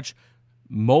down the stretch,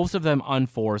 most of them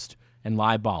unforced and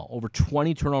live ball. Over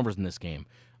 20 turnovers in this game.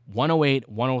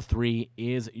 108-103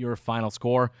 is your final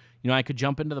score. I could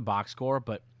jump into the box score,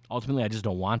 but ultimately I just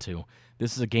don't want to.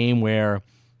 This is a game where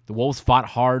The Wolves fought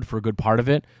hard for a good part of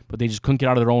it, but they just couldn't get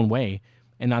out of their own way.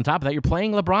 And on top of that, you're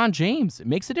playing LeBron James. It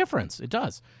makes a difference. It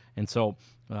does. And so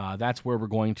that's where we're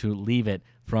going to leave it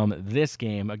from this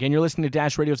game. Again, you're listening to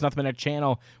Dash Radio's Nothing But Net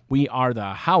channel. We are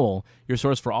the Howl, your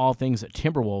source for all things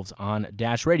Timberwolves on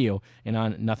Dash Radio and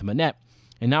on Nothing But Net.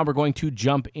 And now we're going to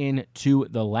jump into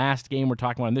the last game we're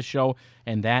talking about on this show,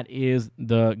 and that is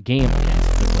the game.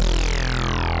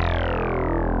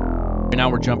 And now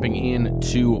we're jumping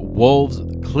into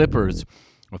Wolves-Clippers,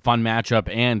 a fun matchup,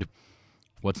 and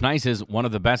what's nice is one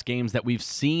of the best games that we've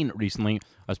seen recently,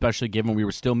 especially given we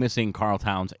were still missing Karl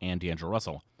Towns and D'Angelo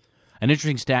Russell. An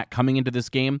interesting stat coming into this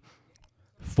game,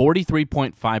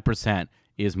 43.5%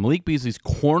 is Malik Beasley's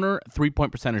corner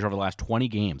three-point percentage over the last 20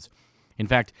 games. In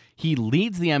fact, he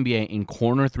leads the NBA in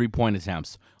corner three-point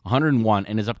attempts, 101,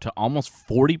 and is up to almost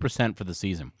 40% for the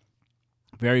season.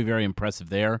 Very, very impressive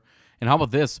there. And how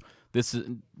about this? This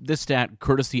stat,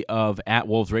 courtesy of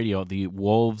 @Wolves Radio, the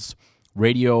Wolves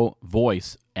radio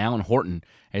voice, Alan Horton,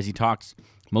 as he talks,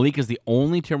 Malik is the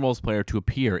only Timberwolves player to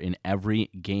appear in every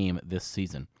game this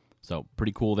season. So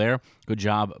pretty cool there. Good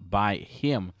job by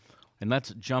him. And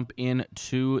let's jump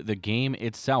into the game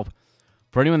itself.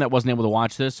 For anyone that wasn't able to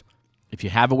watch this, if you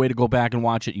have a way to go back and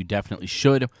watch it, you definitely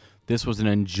should. This was an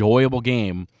enjoyable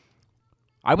game.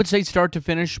 I would say start to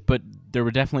finish, but there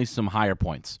were definitely some higher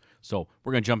points. So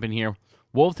we're going to jump in here.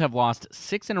 Wolves have lost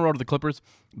 6 in a row to the Clippers.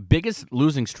 Biggest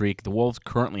losing streak the Wolves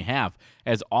currently have,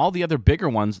 as all the other bigger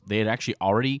ones they had actually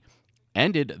already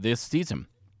ended this season.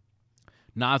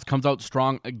 Nas comes out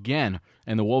strong again,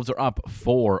 and the Wolves are up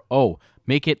 4-0.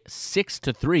 Make it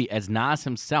 6-3, as Nas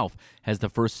himself has the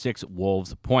first 6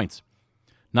 Wolves points.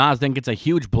 Nas then gets a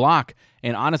huge block,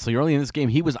 and honestly, early in this game,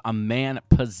 he was a man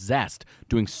possessed,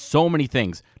 doing so many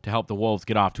things to help the Wolves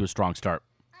get off to a strong start.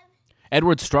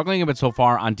 Edwards struggling a bit so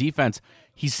far on defense.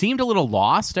 He seemed a little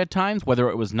lost at times, whether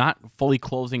it was not fully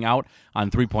closing out on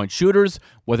three-point shooters,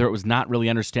 whether it was not really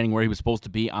understanding where he was supposed to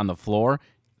be on the floor.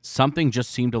 Something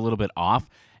just seemed a little bit off.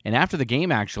 And after the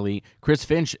game, actually, Chris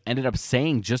Finch ended up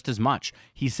saying just as much.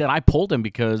 He said, I pulled him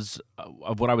because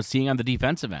of what I was seeing on the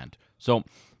defensive end. So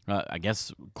I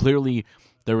guess clearly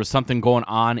there was something going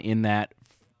on in that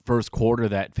first quarter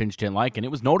that Finch didn't like, and it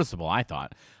was noticeable, I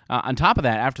thought. On top of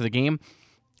that, after the game,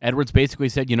 Edwards basically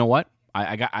said, you know what?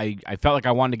 I felt like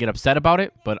I wanted to get upset about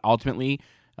it, but ultimately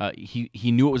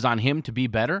he knew it was on him to be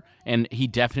better, and he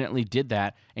definitely did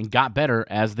that and got better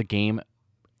as the game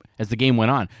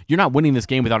went on. You're not winning this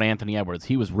game without Anthony Edwards.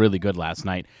 He was really good last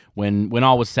night when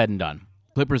all was said and done.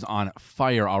 Clippers on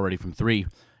fire already from 3,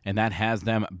 and that has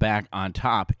them back on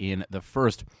top in the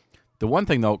first. The one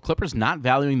thing, though, Clippers not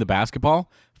valuing the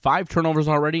basketball, 5 turnovers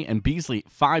already, and Beasley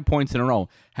 5 points in a row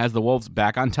has the Wolves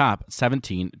back on top,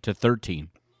 17-13.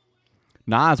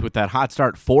 Nas with that hot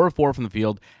start, 4 of 4 from the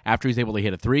field after he's able to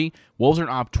hit a 3. Wolves are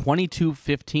up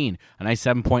 22-15, a nice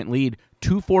 7-point lead,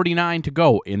 2:49 to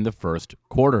go in the first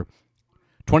quarter.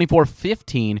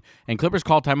 24-15, and Clippers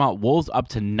call timeout. Wolves up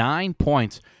to 9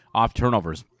 points off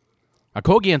turnovers.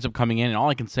 Okogie ends up coming in, and all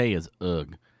I can say is,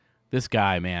 ugh. This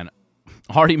guy, man,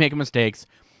 already making mistakes.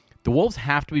 The Wolves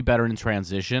have to be better in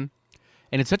transition,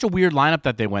 and it's such a weird lineup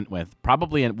that they went with,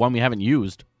 probably one we haven't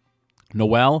used.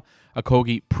 Noel,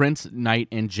 Okogie, Prince, Knight,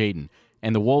 and Jaden.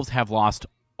 And the Wolves have lost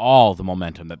all the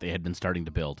momentum that they had been starting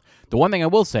to build. The one thing I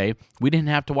will say, we didn't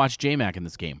have to watch J-Mac in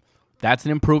this game. That's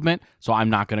an improvement, so I'm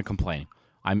not going to complain.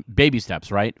 I'm baby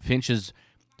steps, right? Finch is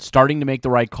starting to make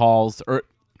the right calls.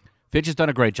 Finch has done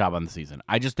a great job on the season.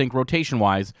 I just think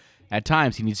rotation-wise, at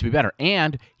times he needs to be better.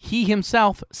 And he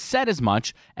himself said as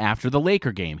much after the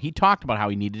Laker game. He talked about how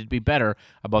he needed to be better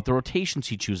about the rotations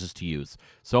he chooses to use.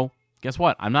 So guess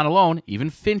what? I'm not alone. Even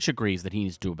Finch agrees that he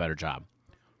needs to do a better job.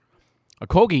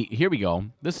 Okogie, here we go.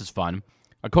 This is fun.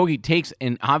 Okogie takes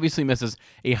and obviously misses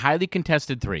a highly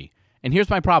contested 3. And here's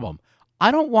my problem.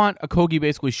 I don't want Okogie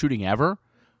basically shooting ever,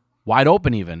 wide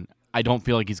open even. I don't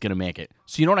feel like he's going to make it.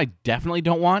 So you know what I definitely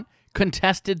don't want?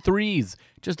 Contested 3s.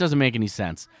 Just doesn't make any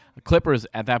sense. The Clippers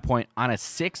at that point on a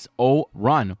 6-0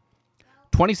 run.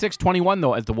 26-21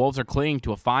 though, as the Wolves are clinging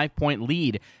to a 5-point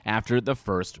lead after the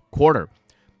first quarter.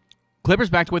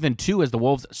 Clippers back to within 2 as the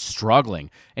Wolves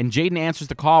struggling. And Jaden answers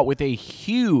the call with a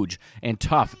huge and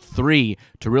tough 3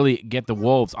 to really get the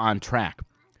Wolves on track.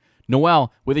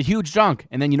 Noel with a huge dunk.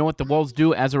 And then you know what the Wolves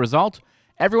do as a result?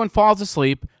 Everyone falls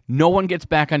asleep. No one gets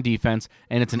back on defense.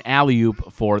 And it's an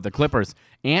alley-oop for the Clippers.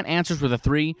 Ant answers with a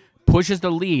 3, pushes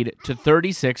the lead to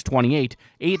 36-28,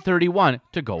 8:31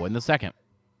 to go in the second.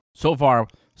 So far,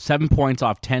 7 points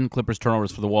off 10 Clippers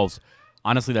turnovers for the Wolves.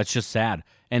 Honestly, that's just sad.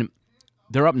 And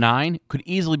they're up 9, could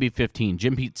easily be 15.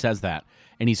 Jim Pete says that,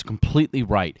 and he's completely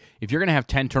right. If you're going to have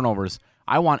 10 turnovers,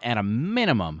 I want at a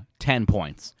minimum 10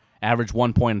 points, average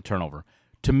 1 point a turnover.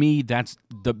 To me, that's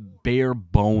the bare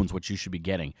bones what you should be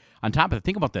getting. On top of it,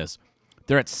 think about this.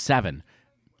 They're at 7.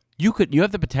 You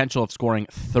have the potential of scoring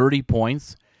 30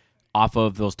 points off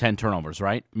of those 10 turnovers,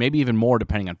 right? Maybe even more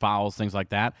depending on fouls, things like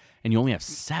that, and you only have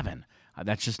 7.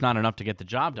 That's just not enough to get the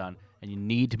job done, and you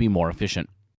need to be more efficient.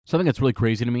 Something that's really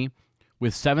crazy to me,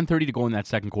 with 7:30 to go in that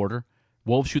second quarter,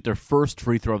 Wolves shoot their first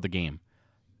free throw of the game.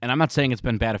 And I'm not saying it's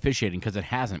been bad officiating, because it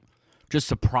hasn't. Just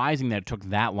surprising that it took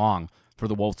that long for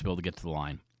the Wolves to be able to get to the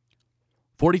line.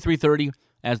 43-30,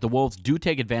 as the Wolves do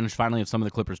take advantage finally of some of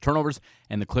the Clippers' turnovers,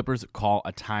 and the Clippers call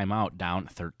a timeout down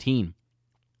 13.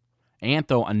 And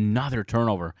though another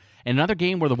turnover. And another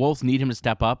game where the Wolves need him to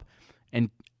step up,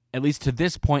 and at least to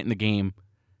this point in the game,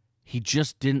 he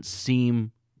just didn't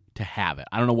seem to have it.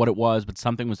 I don't know what it was, but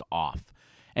something was off.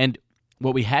 And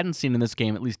what we hadn't seen in this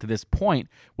game, at least to this point,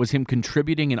 was him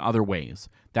contributing in other ways.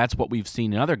 That's what we've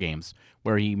seen in other games,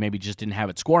 where he maybe just didn't have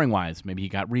it scoring-wise. Maybe he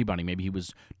got rebounding. Maybe he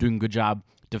was doing a good job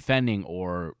defending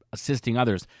or assisting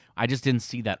others. I just didn't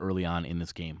see that early on in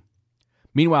this game.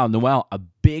 Meanwhile, Noel, a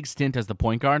big stint as the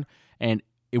point guard, and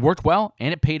it worked well,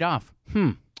 and it paid off.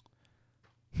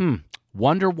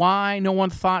 Wonder why no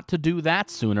one thought to do that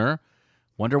sooner.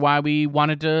 Wonder why we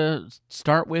wanted to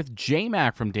start with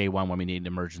J-Mac from day one when we needed an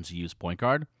emergency use point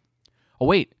guard. Oh,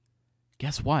 wait.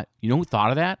 Guess what? You know who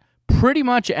thought of that? Pretty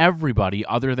much everybody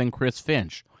other than Chris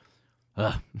Finch.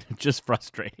 Just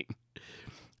frustrating.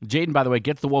 Jaden, by the way,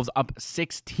 gets the Wolves up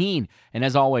 16. And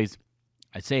as always,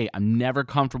 I say I'm never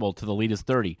comfortable till the lead is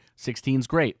 30. 16's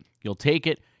great. You'll take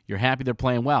it. You're happy they're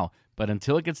playing well. But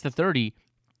until it gets to 30,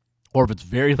 or if it's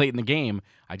very late in the game,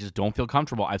 I just don't feel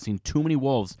comfortable. I've seen too many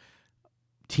Wolves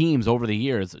teams over the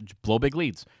years blow big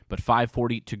leads, but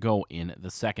 5:40 to go in the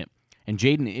second. And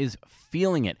Jaden is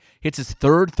feeling it. Hits his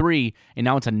third three, and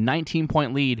now it's a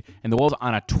 19-point lead, and the Wolves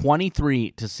on a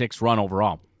 23-6 run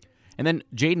overall. And then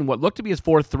Jaden, what looked to be his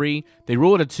fourth three, they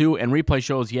rule it a 2, and replay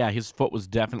shows, his foot was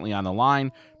definitely on the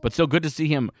line, but still good to see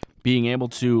him being able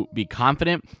to be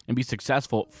confident and be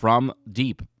successful from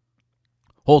deep.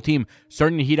 Whole team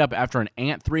starting to heat up after an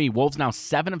Ant 3. Wolves now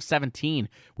 7 of 17,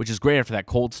 which is great after that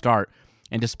cold start.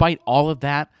 And despite all of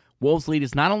that, Wolves' lead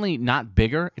is not only not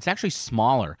bigger, it's actually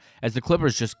smaller, as the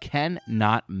Clippers just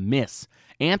cannot miss.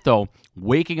 Ant, though,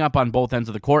 waking up on both ends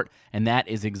of the court, and that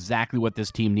is exactly what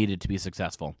this team needed to be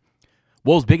successful.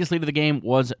 Wolves' biggest lead of the game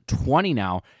was 20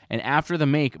 now, and after the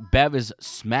make, Bev is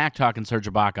smack-talking Serge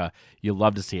Ibaka. You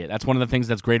love to see it. That's one of the things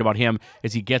that's great about him,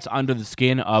 is he gets under the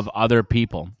skin of other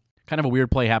people. Kind of a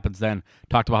weird play happens then.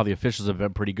 Talked about how the officials have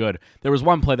been pretty good. There was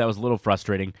one play that was a little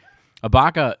frustrating.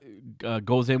 Ibaka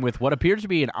goes in with what appears to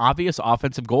be an obvious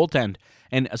offensive goaltend,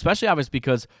 and especially obvious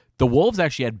because the Wolves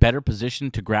actually had better position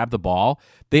to grab the ball.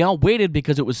 They all waited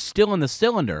because it was still in the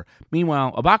cylinder.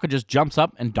 Meanwhile, Ibaka just jumps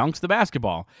up and dunks the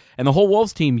basketball, and the whole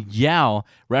Wolves team yell.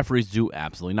 Referees do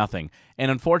absolutely nothing. And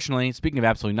unfortunately, speaking of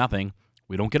absolutely nothing,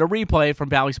 we don't get a replay from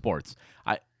Bally Sports.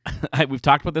 We've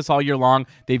talked about this all year long.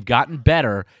 They've gotten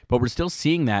better, but we're still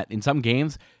seeing that in some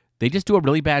games. They just do a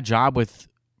really bad job with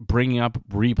bringing up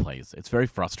replays. It's very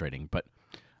frustrating, but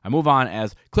I move on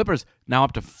as Clippers now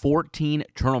up to 14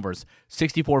 turnovers.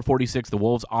 64-46, the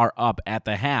Wolves are up at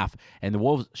the half, and the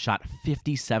Wolves shot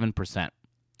 57%.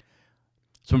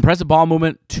 Some impressive ball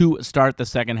movement to start the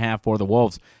second half for the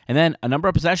Wolves, and then a number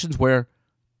of possessions where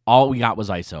all we got was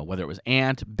ISO, whether it was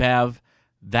Ant, Bev.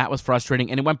 That was frustrating,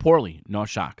 and it went poorly. No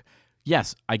shock.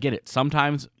 Yes, I get it.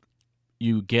 Sometimes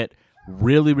you get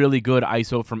really, really good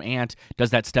ISO from Ant,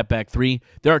 does that step-back three.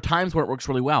 There are times where it works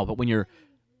really well, but when your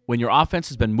offense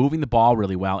has been moving the ball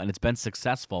really well and it's been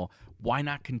successful, why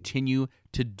not continue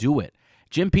to do it?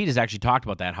 Jim Pete has actually talked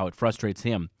about that, how it frustrates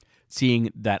him,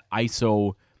 seeing that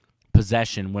ISO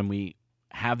possession when we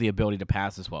have the ability to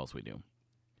pass as well as we do.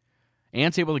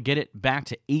 Ant's able to get it back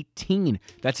to 18.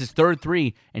 That's his third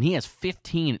three, and he has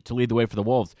 15 to lead the way for the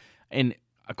Wolves. And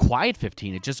a quiet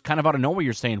 15. It just kind of out of nowhere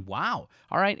you're saying, wow,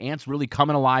 all right, Ant's really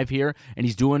coming alive here, and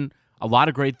he's doing a lot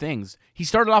of great things. He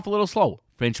started off a little slow.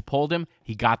 Finch pulled him,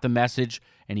 he got the message,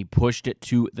 and he pushed it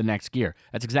to the next gear.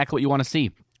 That's exactly what you want to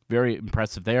see. Very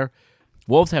impressive there.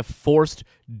 Wolves have forced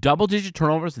double-digit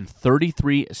turnovers in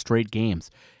 33 straight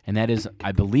games, and that is,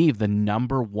 I believe, the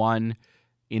number one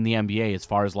in the NBA as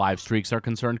far as live streaks are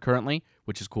concerned currently,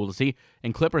 which is cool to see.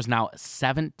 And Clippers now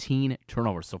 17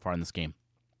 turnovers so far in this game.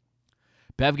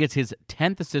 Bev gets his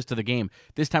 10th assist of the game,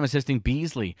 this time assisting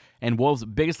Beasley. And Wolves'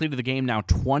 biggest lead of the game now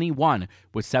 21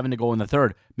 with 7 to go in the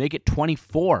third. Make it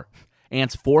 24.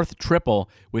 Ant's fourth triple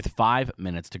with 5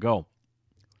 minutes to go.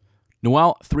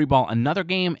 Noel, 3-ball, another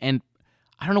game, and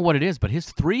I don't know what it is, but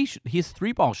his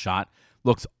three-ball shot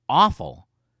looks awful.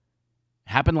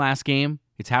 Happened last game.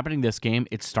 It's happening this game.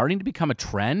 It's starting to become a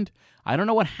trend. I don't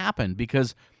know what happened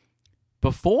because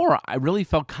before I really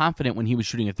felt confident when he was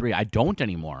shooting a three. I don't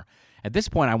anymore. At this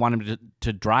point, I want him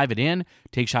to drive it in,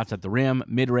 take shots at the rim,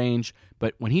 mid-range.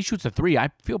 But when he shoots a three,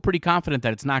 I feel pretty confident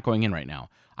that it's not going in right now.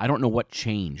 I don't know what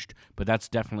changed, but that's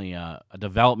definitely a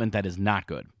development that is not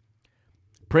good.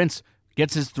 Prince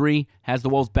gets his three, has the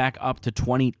Wolves back up to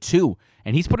 22.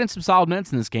 And he's put in some solid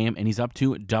minutes in this game, and he's up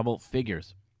to double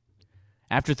figures.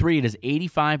 After three, it is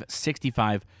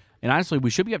 85-65. And honestly, we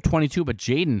should be up 22, but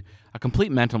Jaden, a complete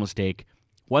mental mistake.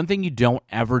 One thing you don't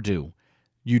ever do,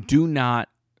 you do not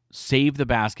save the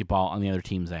basketball on the other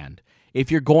team's end.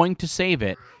 If you're going to save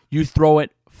it, you throw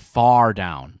it far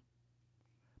down.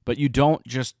 But you don't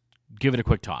just give it a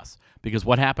quick toss. Because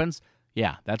what happens?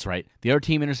 Yeah, that's right. The other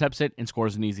team intercepts it and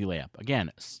scores an easy layup.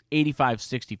 Again,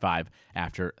 85-65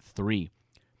 after three.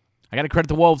 I got to credit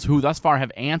the Wolves, who thus far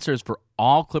have answers for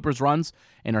all Clippers runs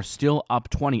and are still up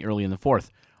 20 early in the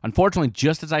fourth. Unfortunately,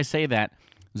 just as I say that,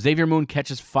 Xavier Moon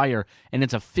catches fire, and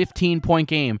it's a 15-point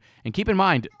game. And keep in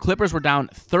mind, Clippers were down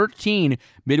 13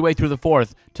 midway through the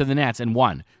fourth to the Nets and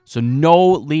won. So no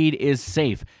lead is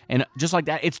safe. And just like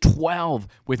that, it's 12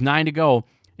 with 9 to go.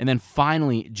 And then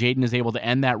finally, Jaden is able to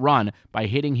end that run by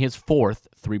hitting his fourth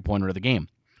three-pointer of the game.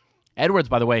 Edwards,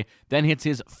 by the way, then hits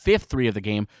his fifth three of the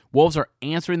game. Wolves are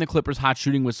answering the Clippers' hot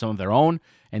shooting with some of their own,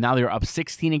 and now they're up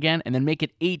 16 again, and then make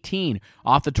it 18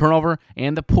 off the turnover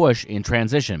and the push in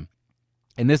transition.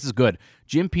 And this is good.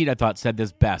 Jim Pete, I thought, said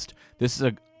this best. This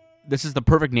is the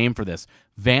perfect name for this.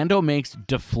 Vando makes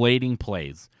deflating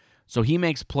plays. So he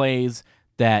makes plays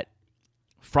that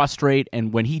frustrate,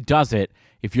 and when he does it,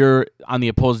 if you're on the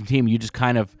opposing team, you just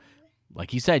kind of,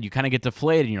 like he said, you kind of get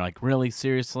deflated, and you're like, really?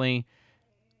 Seriously?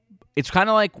 It's kind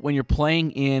of like when you're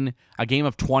playing in a game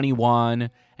of 21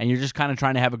 and you're just kind of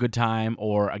trying to have a good time,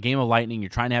 or a game of Lightning, you're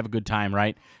trying to have a good time,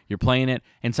 right? You're playing it,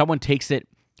 and someone takes it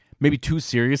maybe too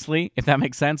seriously, if that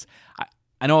makes sense.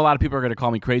 I know a lot of people are going to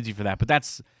call me crazy for that, but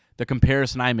that's the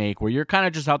comparison I make, where you're kind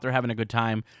of just out there having a good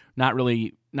time, not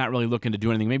really looking to do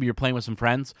anything. Maybe you're playing with some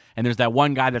friends, and there's that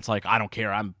one guy that's like, I don't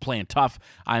care, I'm playing tough,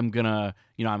 I'm gonna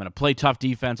play tough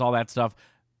defense, all that stuff.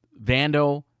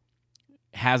 Vando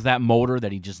has that motor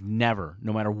that he just never,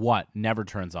 no matter what, never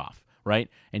turns off, right?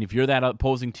 And if you're that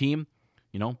opposing team,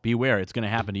 beware, it's going to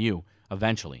happen to you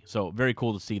eventually. So very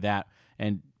cool to see that.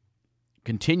 And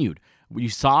continued. You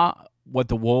saw what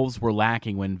the Wolves were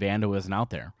lacking when Vando wasn't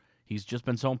out there. He's just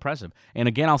been so impressive. And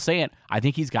again, I'll say it, I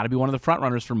think he's got to be one of the front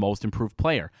runners for most improved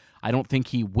player. I don't think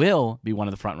he will be one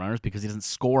of the front runners because he doesn't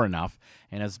score enough.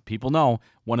 And as people know,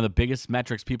 one of the biggest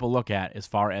metrics people look at as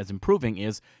far as improving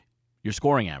is your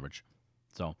scoring average.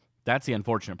 So that's the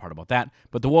unfortunate part about that.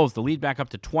 But the Wolves, the lead back up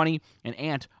to 20, and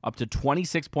Ant up to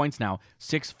 26 points now,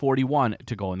 6:41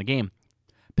 to go in the game.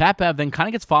 Pat Bev then kind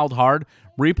of gets fouled hard.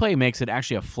 Replay makes it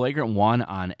actually a flagrant one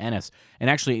on Ennis. And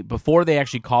actually, before they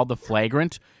actually called the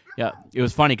flagrant, it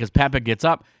was funny because Pat Bev gets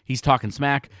up, he's talking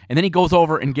smack, and then he goes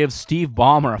over and gives Steve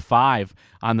Ballmer a 5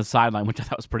 on the sideline, which I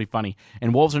thought was pretty funny.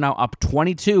 And Wolves are now up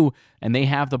 22, and they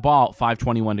have the ball,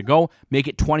 5:21 to go, make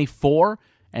it 24.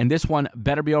 And this one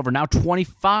better be over. Now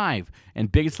 25,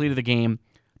 and biggest lead of the game,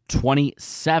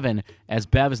 27, as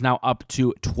Bev is now up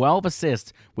to 12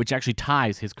 assists, which actually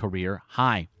ties his career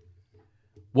high.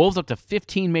 Wolves up to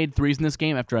 15 made threes in this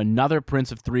game after another Prince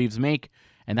of Threes make,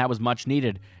 and that was much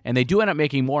needed. And they do end up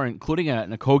making more, including a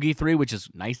Okogie three, which is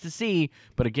nice to see.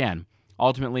 But again,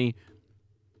 ultimately,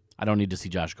 I don't need to see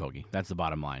Josh Okogie. That's the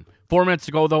bottom line. 4 minutes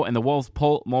to go, though, and the Wolves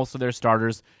pull most of their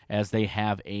starters as they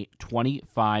have a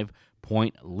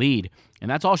 25-point lead. And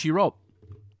that's all she wrote.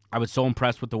 I was so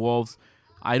impressed with the Wolves.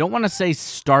 I don't want to say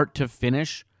start to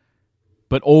finish,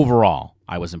 but overall,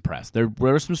 I was impressed. There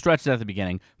were some stretches at the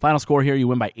beginning. Final score here, you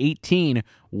win by 18,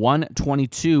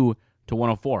 122 to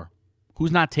 104.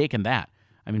 Who's not taking that?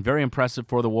 I mean, very impressive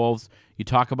for the Wolves. You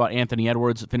talk about Anthony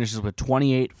Edwards, finishes with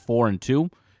 28, 4, and 2.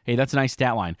 Hey, that's a nice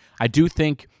stat line. I do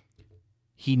think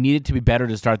he needed to be better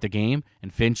to start the game,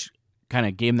 and Finch kind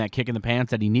of gave him that kick in the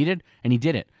pants that he needed, and he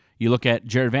did it. You look at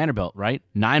Jared Vanderbilt, right?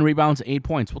 9 rebounds, 8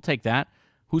 points. We'll take that.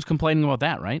 Who's complaining about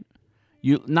that, right?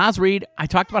 Naz Reid, I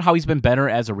talked about how he's been better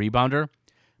as a rebounder,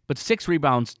 but 6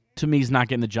 rebounds, to me, is not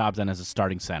getting the job done as a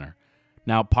starting center.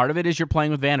 Now, part of it is you're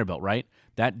playing with Vanderbilt, right?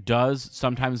 That does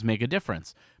sometimes make a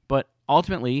difference. But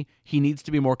ultimately, he needs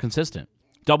to be more consistent.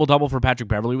 Double-double for Patrick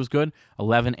Beverley was good,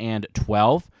 11 and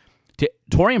 12.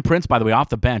 Taurean Prince, by the way, off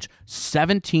the bench,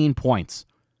 17 points.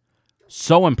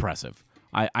 So impressive.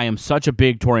 I am such a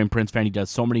big Taurean Prince fan. He does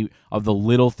so many of the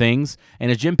little things.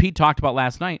 And as Jim Pete talked about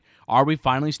last night, are we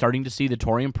finally starting to see the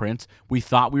Taurean Prince we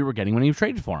thought we were getting when he was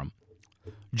traded for him?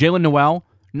 Jalen Noel,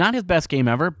 not his best game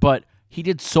ever, but He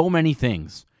did so many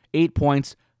things. 8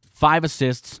 points, 5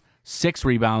 assists, 6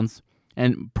 rebounds,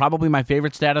 and probably my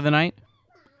favorite stat of the night,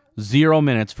 0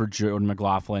 minutes for Jordan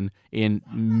McLaughlin in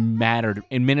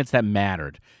minutes that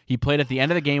mattered. He played at the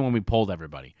end of the game when we pulled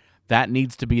everybody. That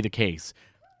needs to be the case.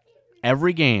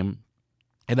 Every game,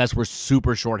 unless we're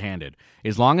super shorthanded,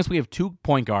 as long as we have 2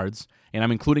 point guards, and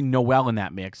I'm including Noel in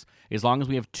that mix, as long as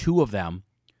we have 2 of them,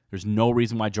 there's no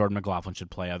reason why Jordan McLaughlin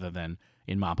should play other than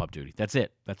in mop-up duty. That's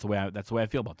it. That's the way I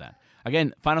feel about that.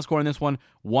 Again, final score in this one,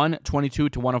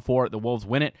 122-104. The Wolves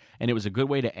win it, and it was a good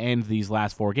way to end these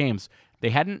last 4 games.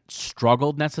 They hadn't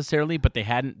struggled necessarily, but they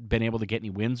hadn't been able to get any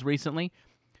wins recently.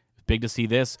 Big to see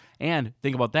this, and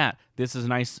think about that. This is a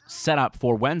nice setup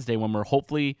for Wednesday when we're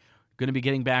hopefully going to be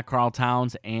getting back Karl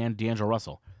Towns and D'Angelo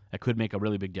Russell. That could make a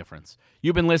really big difference.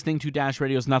 You've been listening to Dash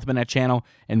Radio's Nothing But Net channel,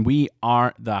 and we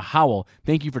are The Howl.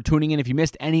 Thank you for tuning in. If you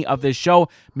missed any of this show,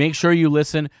 make sure you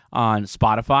listen on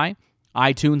Spotify,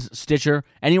 iTunes, Stitcher,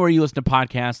 anywhere you listen to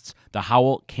podcasts. The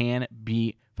Howl can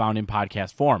be found in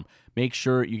podcast form. Make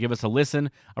sure you give us a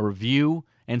listen, a review,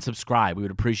 and subscribe. We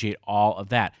would appreciate all of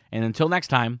that. And until next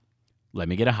time, let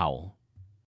me get a howl.